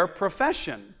with their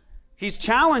profession. He's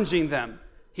challenging them.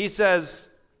 He says,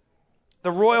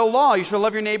 the royal law, you shall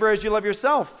love your neighbor as you love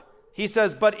yourself. He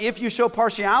says, but if you show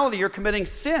partiality, you're committing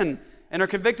sin and are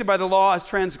convicted by the law as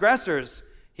transgressors.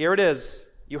 Here it is.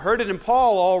 You heard it in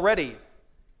Paul already.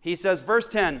 He says, verse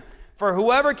 10, for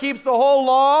whoever keeps the whole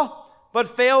law but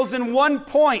fails in one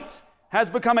point has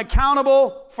become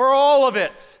accountable for all of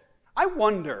it. I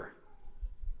wonder.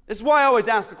 This is why I always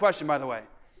ask the question, by the way.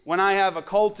 When I have a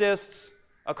cultist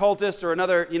or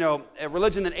another, a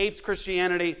religion that apes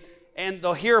Christianity, and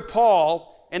they'll hear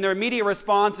Paul, and their immediate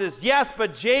response is, yes,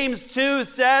 but James 2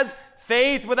 says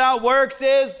faith without works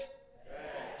is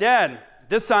dead.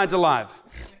 This side's alive.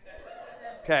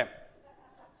 Okay.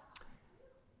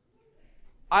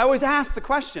 I always ask the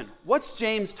question, what's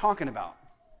James talking about?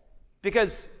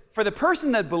 Because for the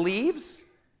person that believes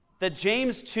that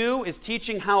James 2 is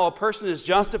teaching how a person is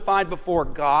justified before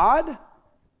God,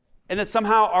 and that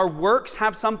somehow our works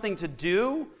have something to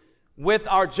do with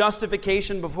our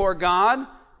justification before God,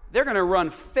 they're going to run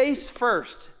face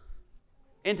first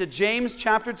into James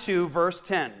chapter 2, verse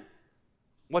 10.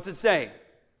 What's it say?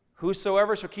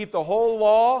 Whosoever shall keep the whole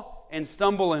law and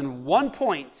stumble in one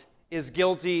point is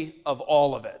guilty of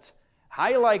all of it. How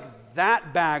you like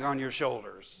that bag on your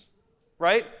shoulders?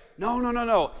 Right?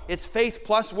 No. It's faith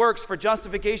plus works for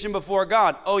justification before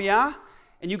God. Oh yeah?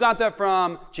 And you got that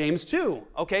from James 2.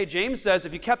 Okay, James says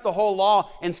if you kept the whole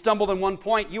law and stumbled in one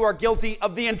point, you are guilty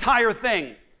of the entire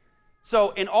thing.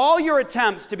 So in all your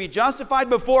attempts to be justified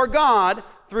before God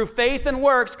through faith and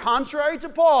works, contrary to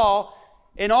Paul,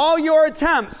 in all your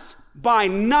attempts, by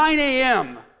 9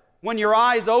 a.m., when your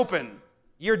eyes open,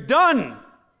 you're done.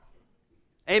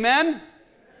 Amen?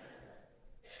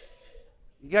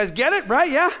 You guys get it, right?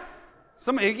 Yeah?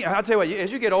 I'll tell you what,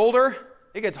 as you get older,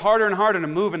 it gets harder and harder to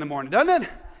move in the morning, doesn't it?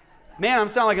 Man, I'm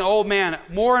sounding like an old man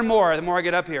more and more the more I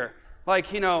get up here. Like,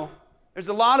 there's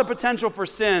a lot of potential for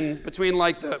sin between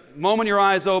like the moment your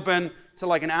eyes open to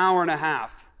like an hour and a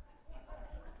half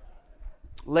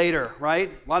later, right?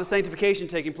 A lot of sanctification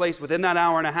taking place within that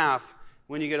hour and a half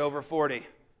when you get over 40,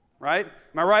 right?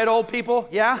 Am I right, old people?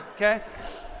 Yeah? Okay.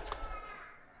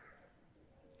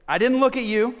 I didn't look at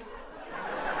you.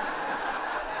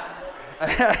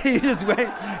 You just wait.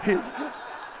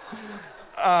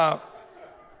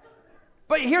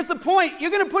 But here's the point.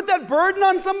 You're going to put that burden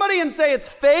on somebody and say it's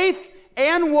faith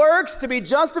and works to be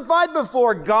justified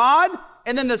before God.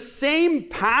 And then the same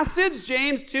passage,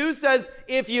 James 2, says,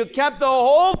 if you kept the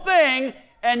whole thing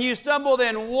and you stumbled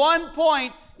in one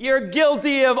point, you're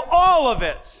guilty of all of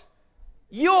it.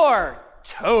 You're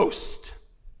toast.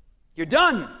 You're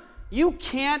done. You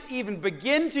can't even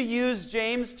begin to use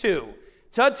James 2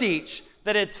 to teach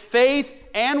that it's faith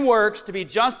and works to be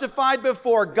justified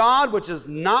before God, which is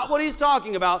not what he's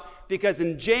talking about, because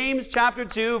in James chapter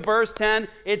 2, verse 10,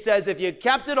 it says, if you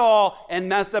kept it all and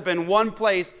messed up in one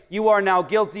place, you are now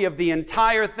guilty of the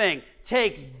entire thing.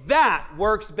 Take that,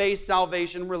 works-based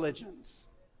salvation religions.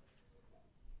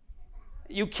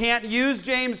 You can't use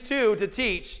James 2 to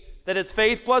teach that it's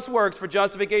faith plus works for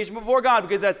justification before God,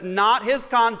 because that's not his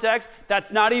context, that's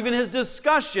not even his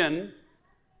discussion.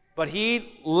 But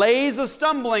he lays a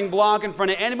stumbling block in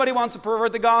front of anybody who wants to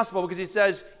pervert the gospel, because he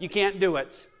says, you can't do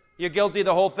it. You're guilty of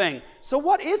the whole thing. So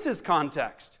what is his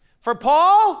context? For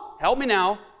Paul, help me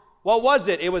now, what was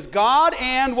it? It was God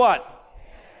and what?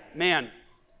 Man.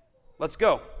 Let's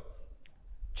go.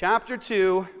 Chapter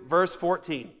 2, verse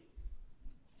 14.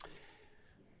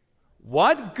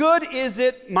 What good is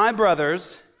it, my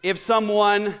brothers, if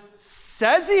someone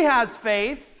says he has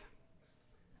faith,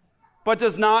 but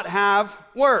does not have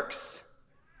works?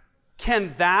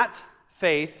 Can that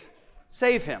faith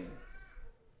save him?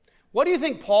 What do you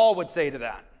think Paul would say to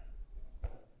that?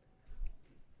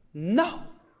 No.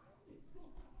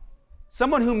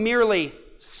 Someone who merely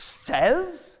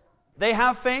says they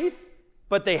have faith,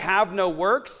 but they have no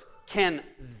works, can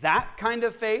that kind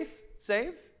of faith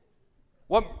save?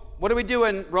 What do we do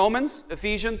in Romans,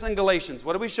 Ephesians, and Galatians?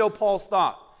 What do we show Paul's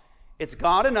thought? It's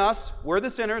God and us. We're the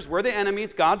sinners. We're the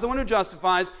enemies. God's the one who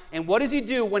justifies. And what does he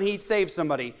do when he saves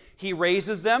somebody? He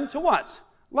raises them to what?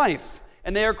 Life.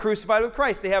 And they are crucified with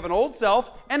Christ. They have an old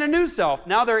self and a new self.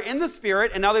 Now they're in the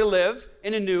Spirit, and now they live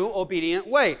in a new, obedient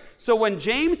way. So when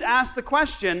James asks the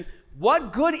question,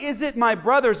 what good is it, my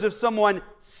brothers, if someone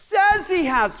says he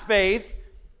has faith,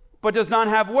 but does not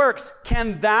have works?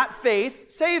 Can that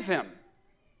faith save him?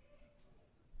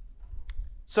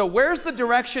 So where's the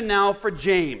direction now for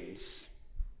James?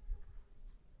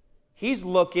 He's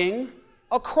looking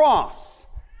across,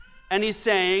 and he's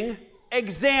saying,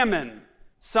 examine.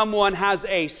 Someone has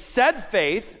a said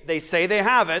faith, they say they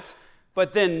have it,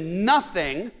 but then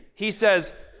nothing. He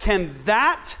says, can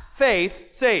that faith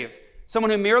save?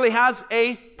 Someone who merely has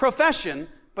a profession,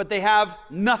 but they have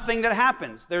nothing that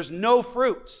happens. There's no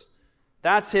fruits.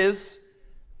 That's his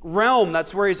realm.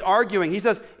 That's where he's arguing. He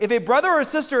says, if a brother or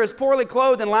sister is poorly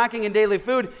clothed and lacking in daily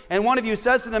food, and one of you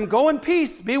says to them, go in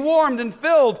peace, be warmed and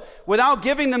filled, without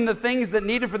giving them the things that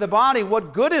needed for the body,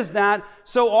 what good is that?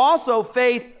 So also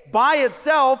faith by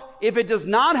itself, if it does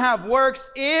not have works,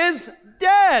 is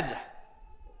dead.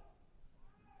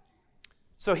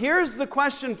 So here's the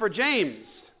question for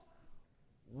James.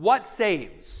 What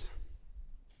saves?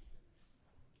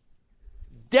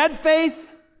 Dead faith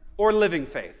or living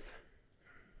faith?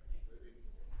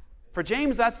 For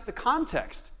James, that's the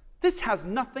context. This has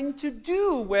nothing to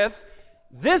do with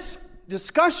this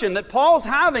discussion that Paul's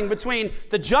having between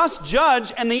the just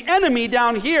judge and the enemy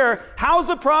down here. How's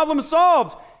the problem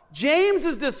solved?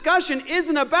 James's discussion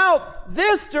isn't about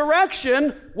this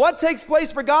direction, what takes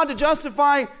place for God to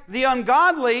justify the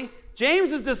ungodly.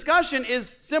 James's discussion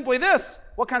is simply this.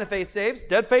 What kind of faith saves?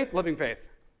 Dead faith, living faith.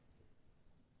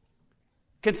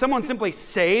 Can someone simply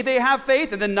say they have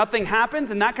faith and then nothing happens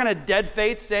and that kind of dead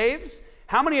faith saves?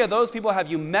 How many of those people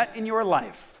have you met in your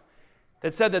life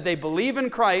that said that they believe in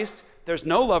Christ, there's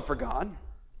no love for God,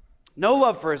 no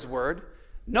love for his word,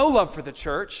 no love for the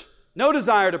church, no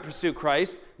desire to pursue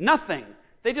Christ, nothing.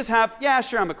 They just have, yeah,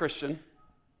 sure, I'm a Christian.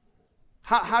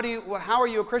 How are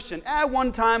you a Christian?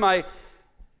 One time I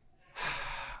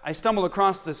stumbled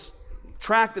across this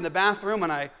tract in the bathroom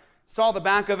and I saw the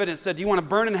back of it and it said, "Do you want to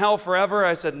burn in hell forever?"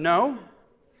 I said, "No."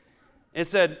 It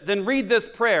said, "Then read this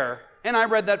prayer." And I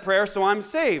read that prayer, so I'm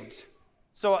saved.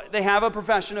 So they have a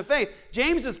profession of faith.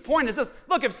 James's point is this: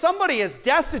 look, if somebody is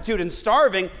destitute and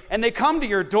starving and they come to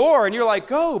your door and you're like,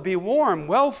 "Go, be warm,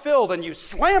 well filled," and you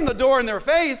slam the door in their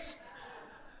face,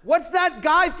 what's that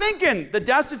guy thinking? The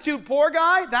destitute poor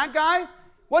guy, that guy?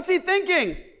 What's he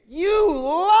thinking? You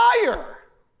liar,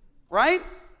 right?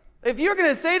 If you're going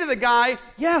to say to the guy,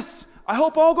 "Yes, I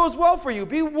hope all goes well for you,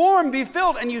 be warm, be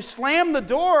filled," and you slam the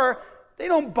door, they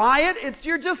don't buy it.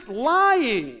 You're just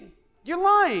lying. You're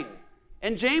lying.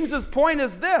 And James's point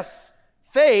is this: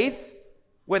 faith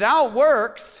without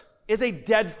works is a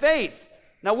dead faith.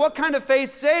 Now, what kind of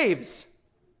faith saves?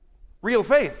 Real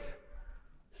faith.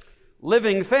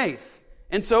 Living faith.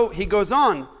 And so he goes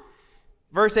on,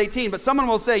 verse 18, "But someone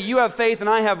will say, 'You have faith and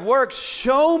I have works.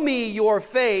 Show me your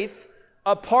faith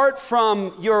apart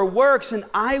from your works, and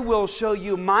I will show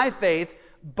you my faith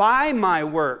by my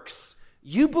works.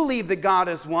 You believe that God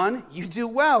is one. You do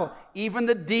well. Even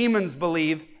the demons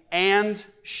believe and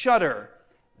shudder.'"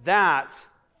 That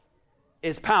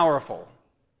is powerful.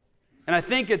 And I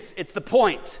think it's the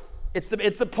point. It's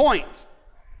the point.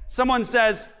 Someone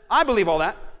says, "I believe all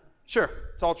that." Sure,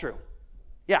 it's all true.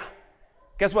 Yeah.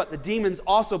 Guess what? The demons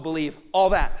also believe all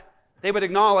that. They would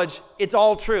acknowledge it's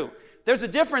all true. There's a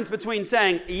difference between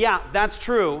saying, "Yeah, that's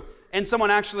true," and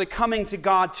someone actually coming to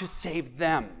God to save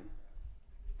them.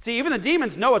 See, even the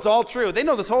demons know it's all true. They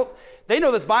know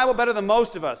this Bible better than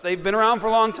most of us. They've been around for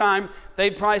a long time.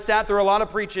 They've probably sat through a lot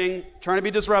of preaching, trying to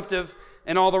be disruptive,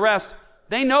 and all the rest.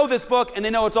 They know this book, and they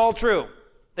know it's all true.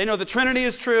 They know the Trinity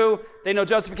is true. They know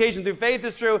justification through faith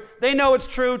is true. They know it's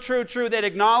true, true, true. They'd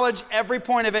acknowledge every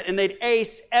point of it, and they'd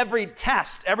ace every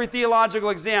test, every theological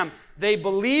exam. They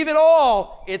believe it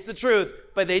all. It's the truth,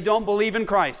 but they don't believe in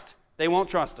Christ. They won't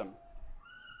trust him.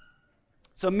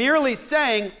 So merely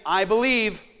saying, "I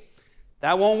believe,"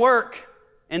 that won't work.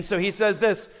 And so he says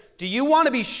this: "Do you want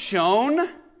to be shown,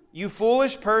 you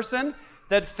foolish person,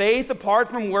 that faith apart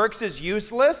from works is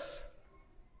useless?"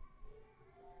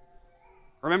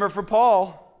 Remember, for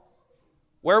Paul,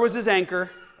 where was his anchor?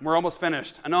 We're almost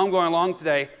finished. I know I'm going long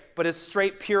today, but it's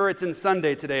straight Puritan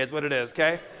Sunday today is what it is,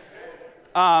 okay?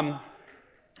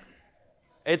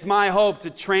 It's my hope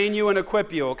to train you and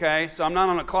equip you, okay? So I'm not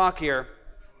on a clock here.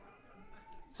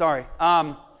 Sorry.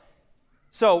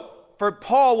 So for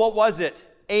Paul, what was it?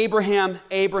 Abraham,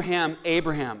 Abraham,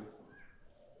 Abraham.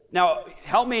 Now,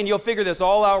 help me and you'll figure this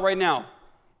all out right now.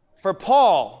 For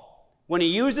Paul, when he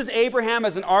uses Abraham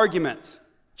as an argument,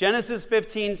 Genesis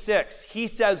 15:6, he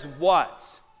says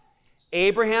what?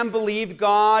 Abraham believed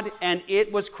God and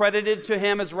it was credited to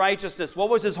him as righteousness. What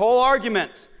was his whole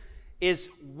argument? Is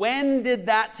when did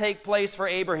that take place for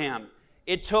Abraham?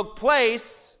 It took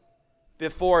place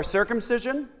before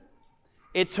circumcision.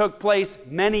 It took place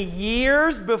many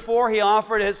years before he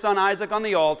offered his son Isaac on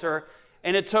the altar.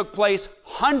 And it took place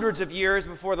hundreds of years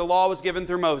before the law was given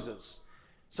through Moses.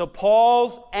 So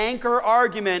Paul's anchor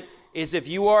argument is if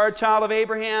you are a child of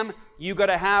Abraham, you got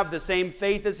to have the same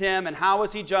faith as him. And how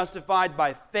is he justified?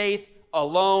 By faith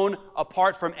alone,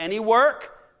 apart from any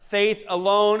work. Faith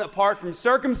alone apart from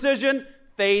circumcision.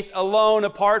 Faith alone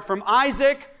apart from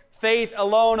Isaac. Faith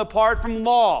alone apart from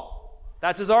law.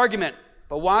 That's his argument.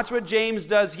 But watch what James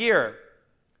does here.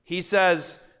 He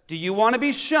says, "Do you want to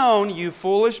be shown, you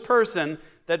foolish person,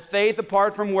 that faith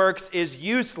apart from works is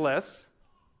useless?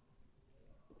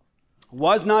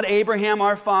 Was not Abraham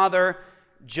our father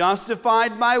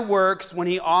justified by works when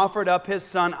he offered up his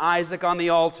son Isaac on the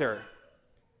altar?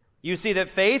 You see that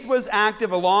faith was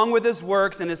active along with his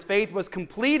works, and his faith was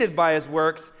completed by his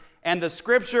works, and the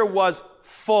scripture was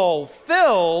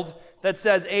fulfilled that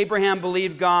says Abraham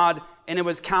believed God, and it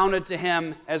was counted to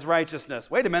him as righteousness."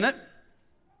 Wait a minute.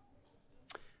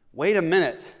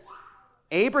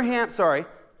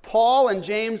 Paul and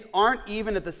James aren't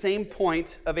even at the same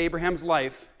point of Abraham's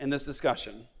life in this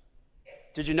discussion.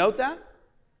 Did you note that?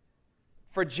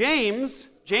 For James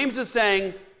is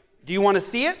saying, do you want to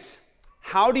see it?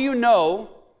 How do you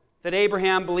know that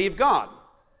Abraham believed God?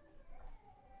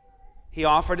 He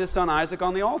offered his son Isaac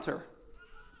on the altar.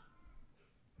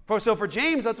 So for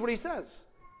James, that's what he says.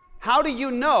 How do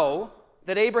you know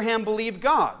that Abraham believed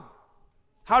God?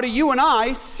 How do you and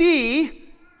I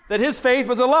see that his faith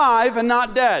was alive and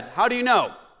not dead? How do you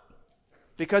know?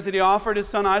 Because he offered his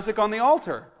son Isaac on the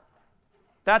altar.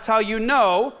 That's how you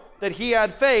know that he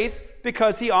had faith,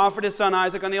 because he offered his son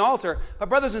Isaac on the altar. But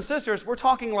brothers and sisters, we're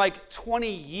talking like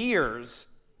 20 years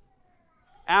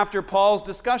after Paul's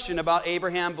discussion about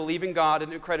Abraham believing God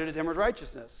and it credited him with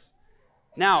righteousness.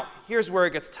 Now, here's where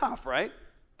it gets tough, right?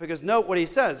 Because note what he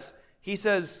says. He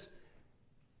says,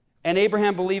 And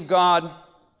Abraham believed God,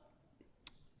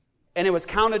 and it was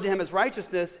counted to him as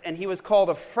righteousness, and he was called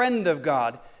a friend of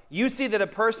God. You see that a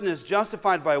person is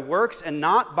justified by works and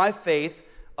not by faith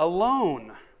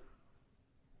alone.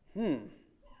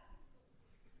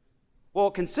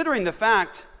 Well, considering the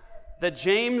fact that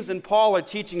James and Paul are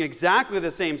teaching exactly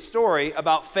the same story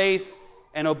about faith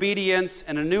and obedience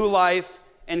and a new life,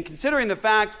 and considering the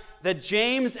fact that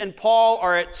James and Paul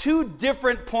are at two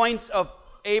different points of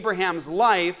Abraham's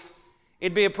life,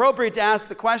 it'd be appropriate to ask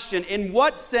the question, in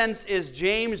what sense is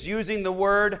James using the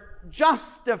word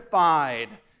justified?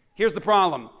 Here's the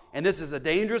problem, and this is a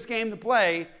dangerous game to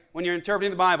play when you're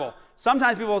interpreting the Bible.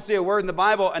 Sometimes people will see a word in the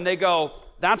Bible and they go,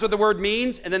 that's what the word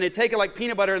means, and then they take it like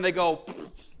peanut butter and they go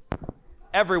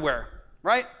everywhere,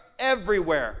 right?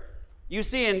 Everywhere. You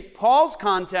see, in Paul's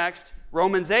context,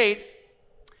 Romans 8,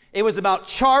 it was about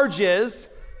charges,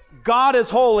 God is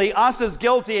holy, us is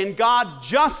guilty, and God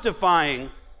justifying,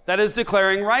 that is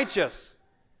declaring righteous.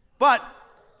 But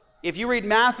if you read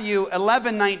Matthew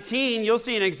 11:19, you'll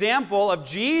see an example of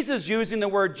Jesus using the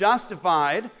word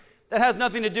justified that has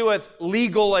nothing to do with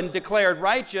legal and declared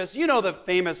righteous. You know the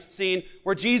famous scene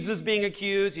where Jesus is being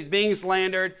accused, he's being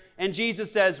slandered, and Jesus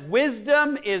says,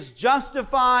 wisdom is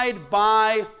justified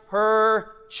by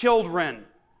her children.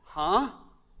 Huh?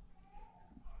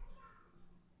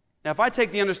 Now, if I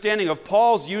take the understanding of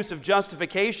Paul's use of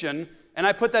justification and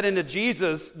I put that into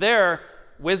Jesus there,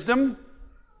 wisdom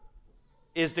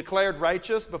is declared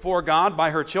righteous before God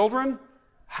by her children,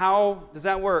 how does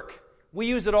that work? We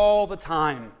use it all the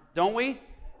time, don't we?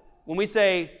 When we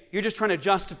say, you're just trying to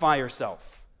justify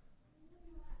yourself,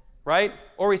 right?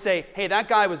 Or we say, hey, that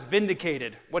guy was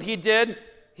vindicated. What he did,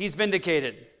 he's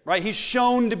vindicated, right? He's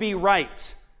shown to be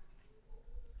right.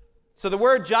 So the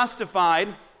word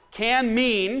justified can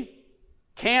mean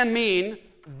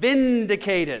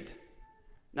vindicated.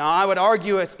 Now, I would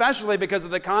argue, especially because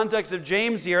of the context of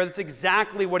James here, that's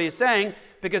exactly what he's saying,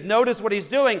 because notice what he's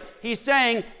doing. He's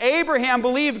saying, Abraham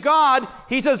believed God.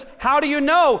 He says, how do you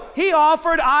know? He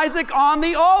offered Isaac on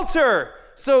the altar.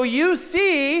 So you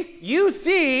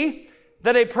see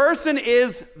that a person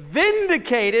is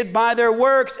vindicated by their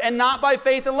works and not by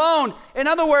faith alone. In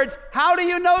other words, how do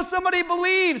you know somebody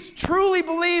believes, truly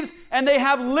believes, and they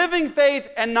have living faith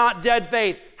and not dead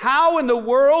faith? How in the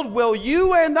world will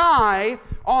you and I,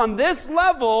 on this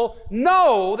level,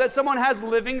 know that someone has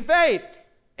living faith?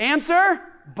 Answer,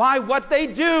 by what they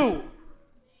do.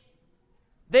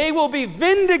 They will be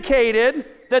vindicated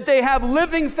that they have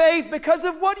living faith because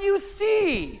of what you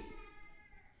see.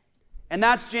 And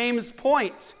that's James'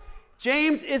 point.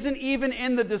 James isn't even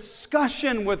in the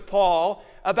discussion with Paul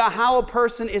about how a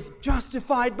person is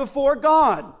justified before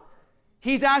God.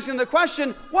 He's asking the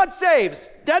question, what saves?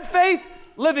 Dead faith?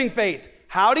 Living faith.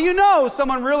 How do you know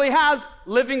someone really has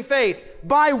living faith?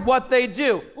 By what they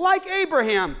do. Like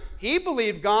Abraham. He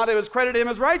believed God, it was credited him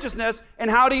as righteousness.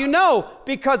 And how do you know?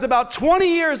 Because about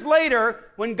 20 years later,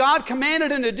 when God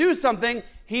commanded him to do something,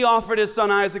 he offered his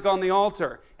son Isaac on the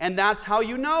altar. And that's how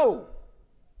you know.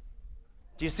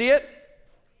 Do you see it?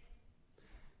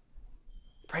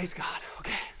 Praise God.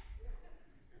 Okay.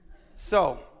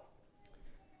 So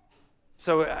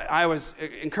I was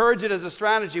encouraged it as a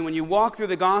strategy when you walk through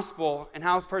the gospel and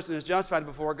how a person is justified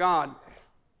before God.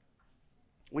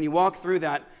 When you walk through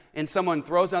that and someone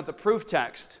throws out the proof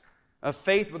text of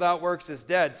faith without works is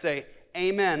dead, say,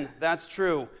 amen, that's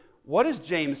true. What is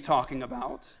James talking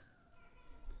about?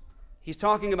 He's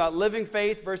talking about living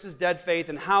faith versus dead faith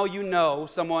and how you know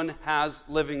someone has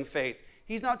living faith.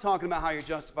 He's not talking about how you're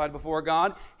justified before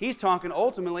God. He's talking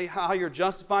ultimately how you're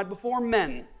justified before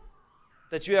men,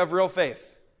 that you have real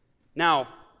faith. Now,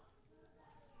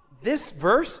 this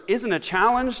verse isn't a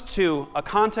challenge to a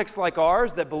context like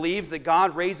ours that believes that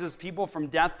God raises people from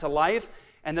death to life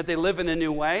and that they live in a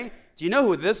new way. Do you know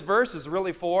who this verse is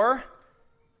really for?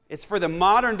 It's for the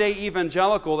modern-day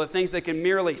evangelical that thinks they can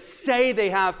merely say they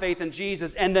have faith in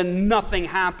Jesus and then nothing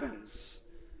happens.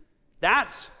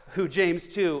 That's who James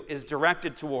 2 is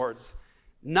directed towards.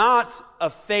 Not a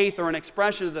faith or an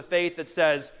expression of the faith that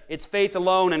says it's faith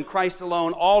alone and Christ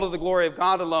alone, all to the glory of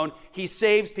God alone. He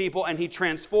saves people and he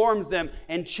transforms them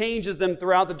and changes them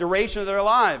throughout the duration of their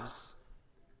lives.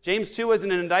 James 2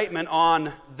 isn't an indictment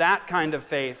on that kind of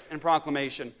faith and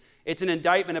proclamation. It's an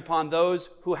indictment upon those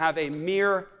who have a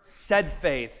mere said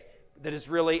faith that is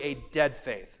really a dead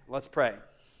faith. Let's pray.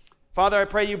 Father, I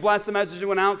pray you bless the message that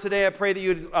went out today. I pray that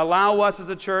you'd allow us as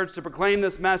a church to proclaim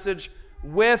this message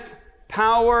with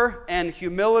power and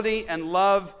humility and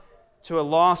love to a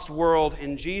lost world.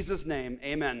 In Jesus' name,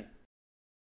 amen.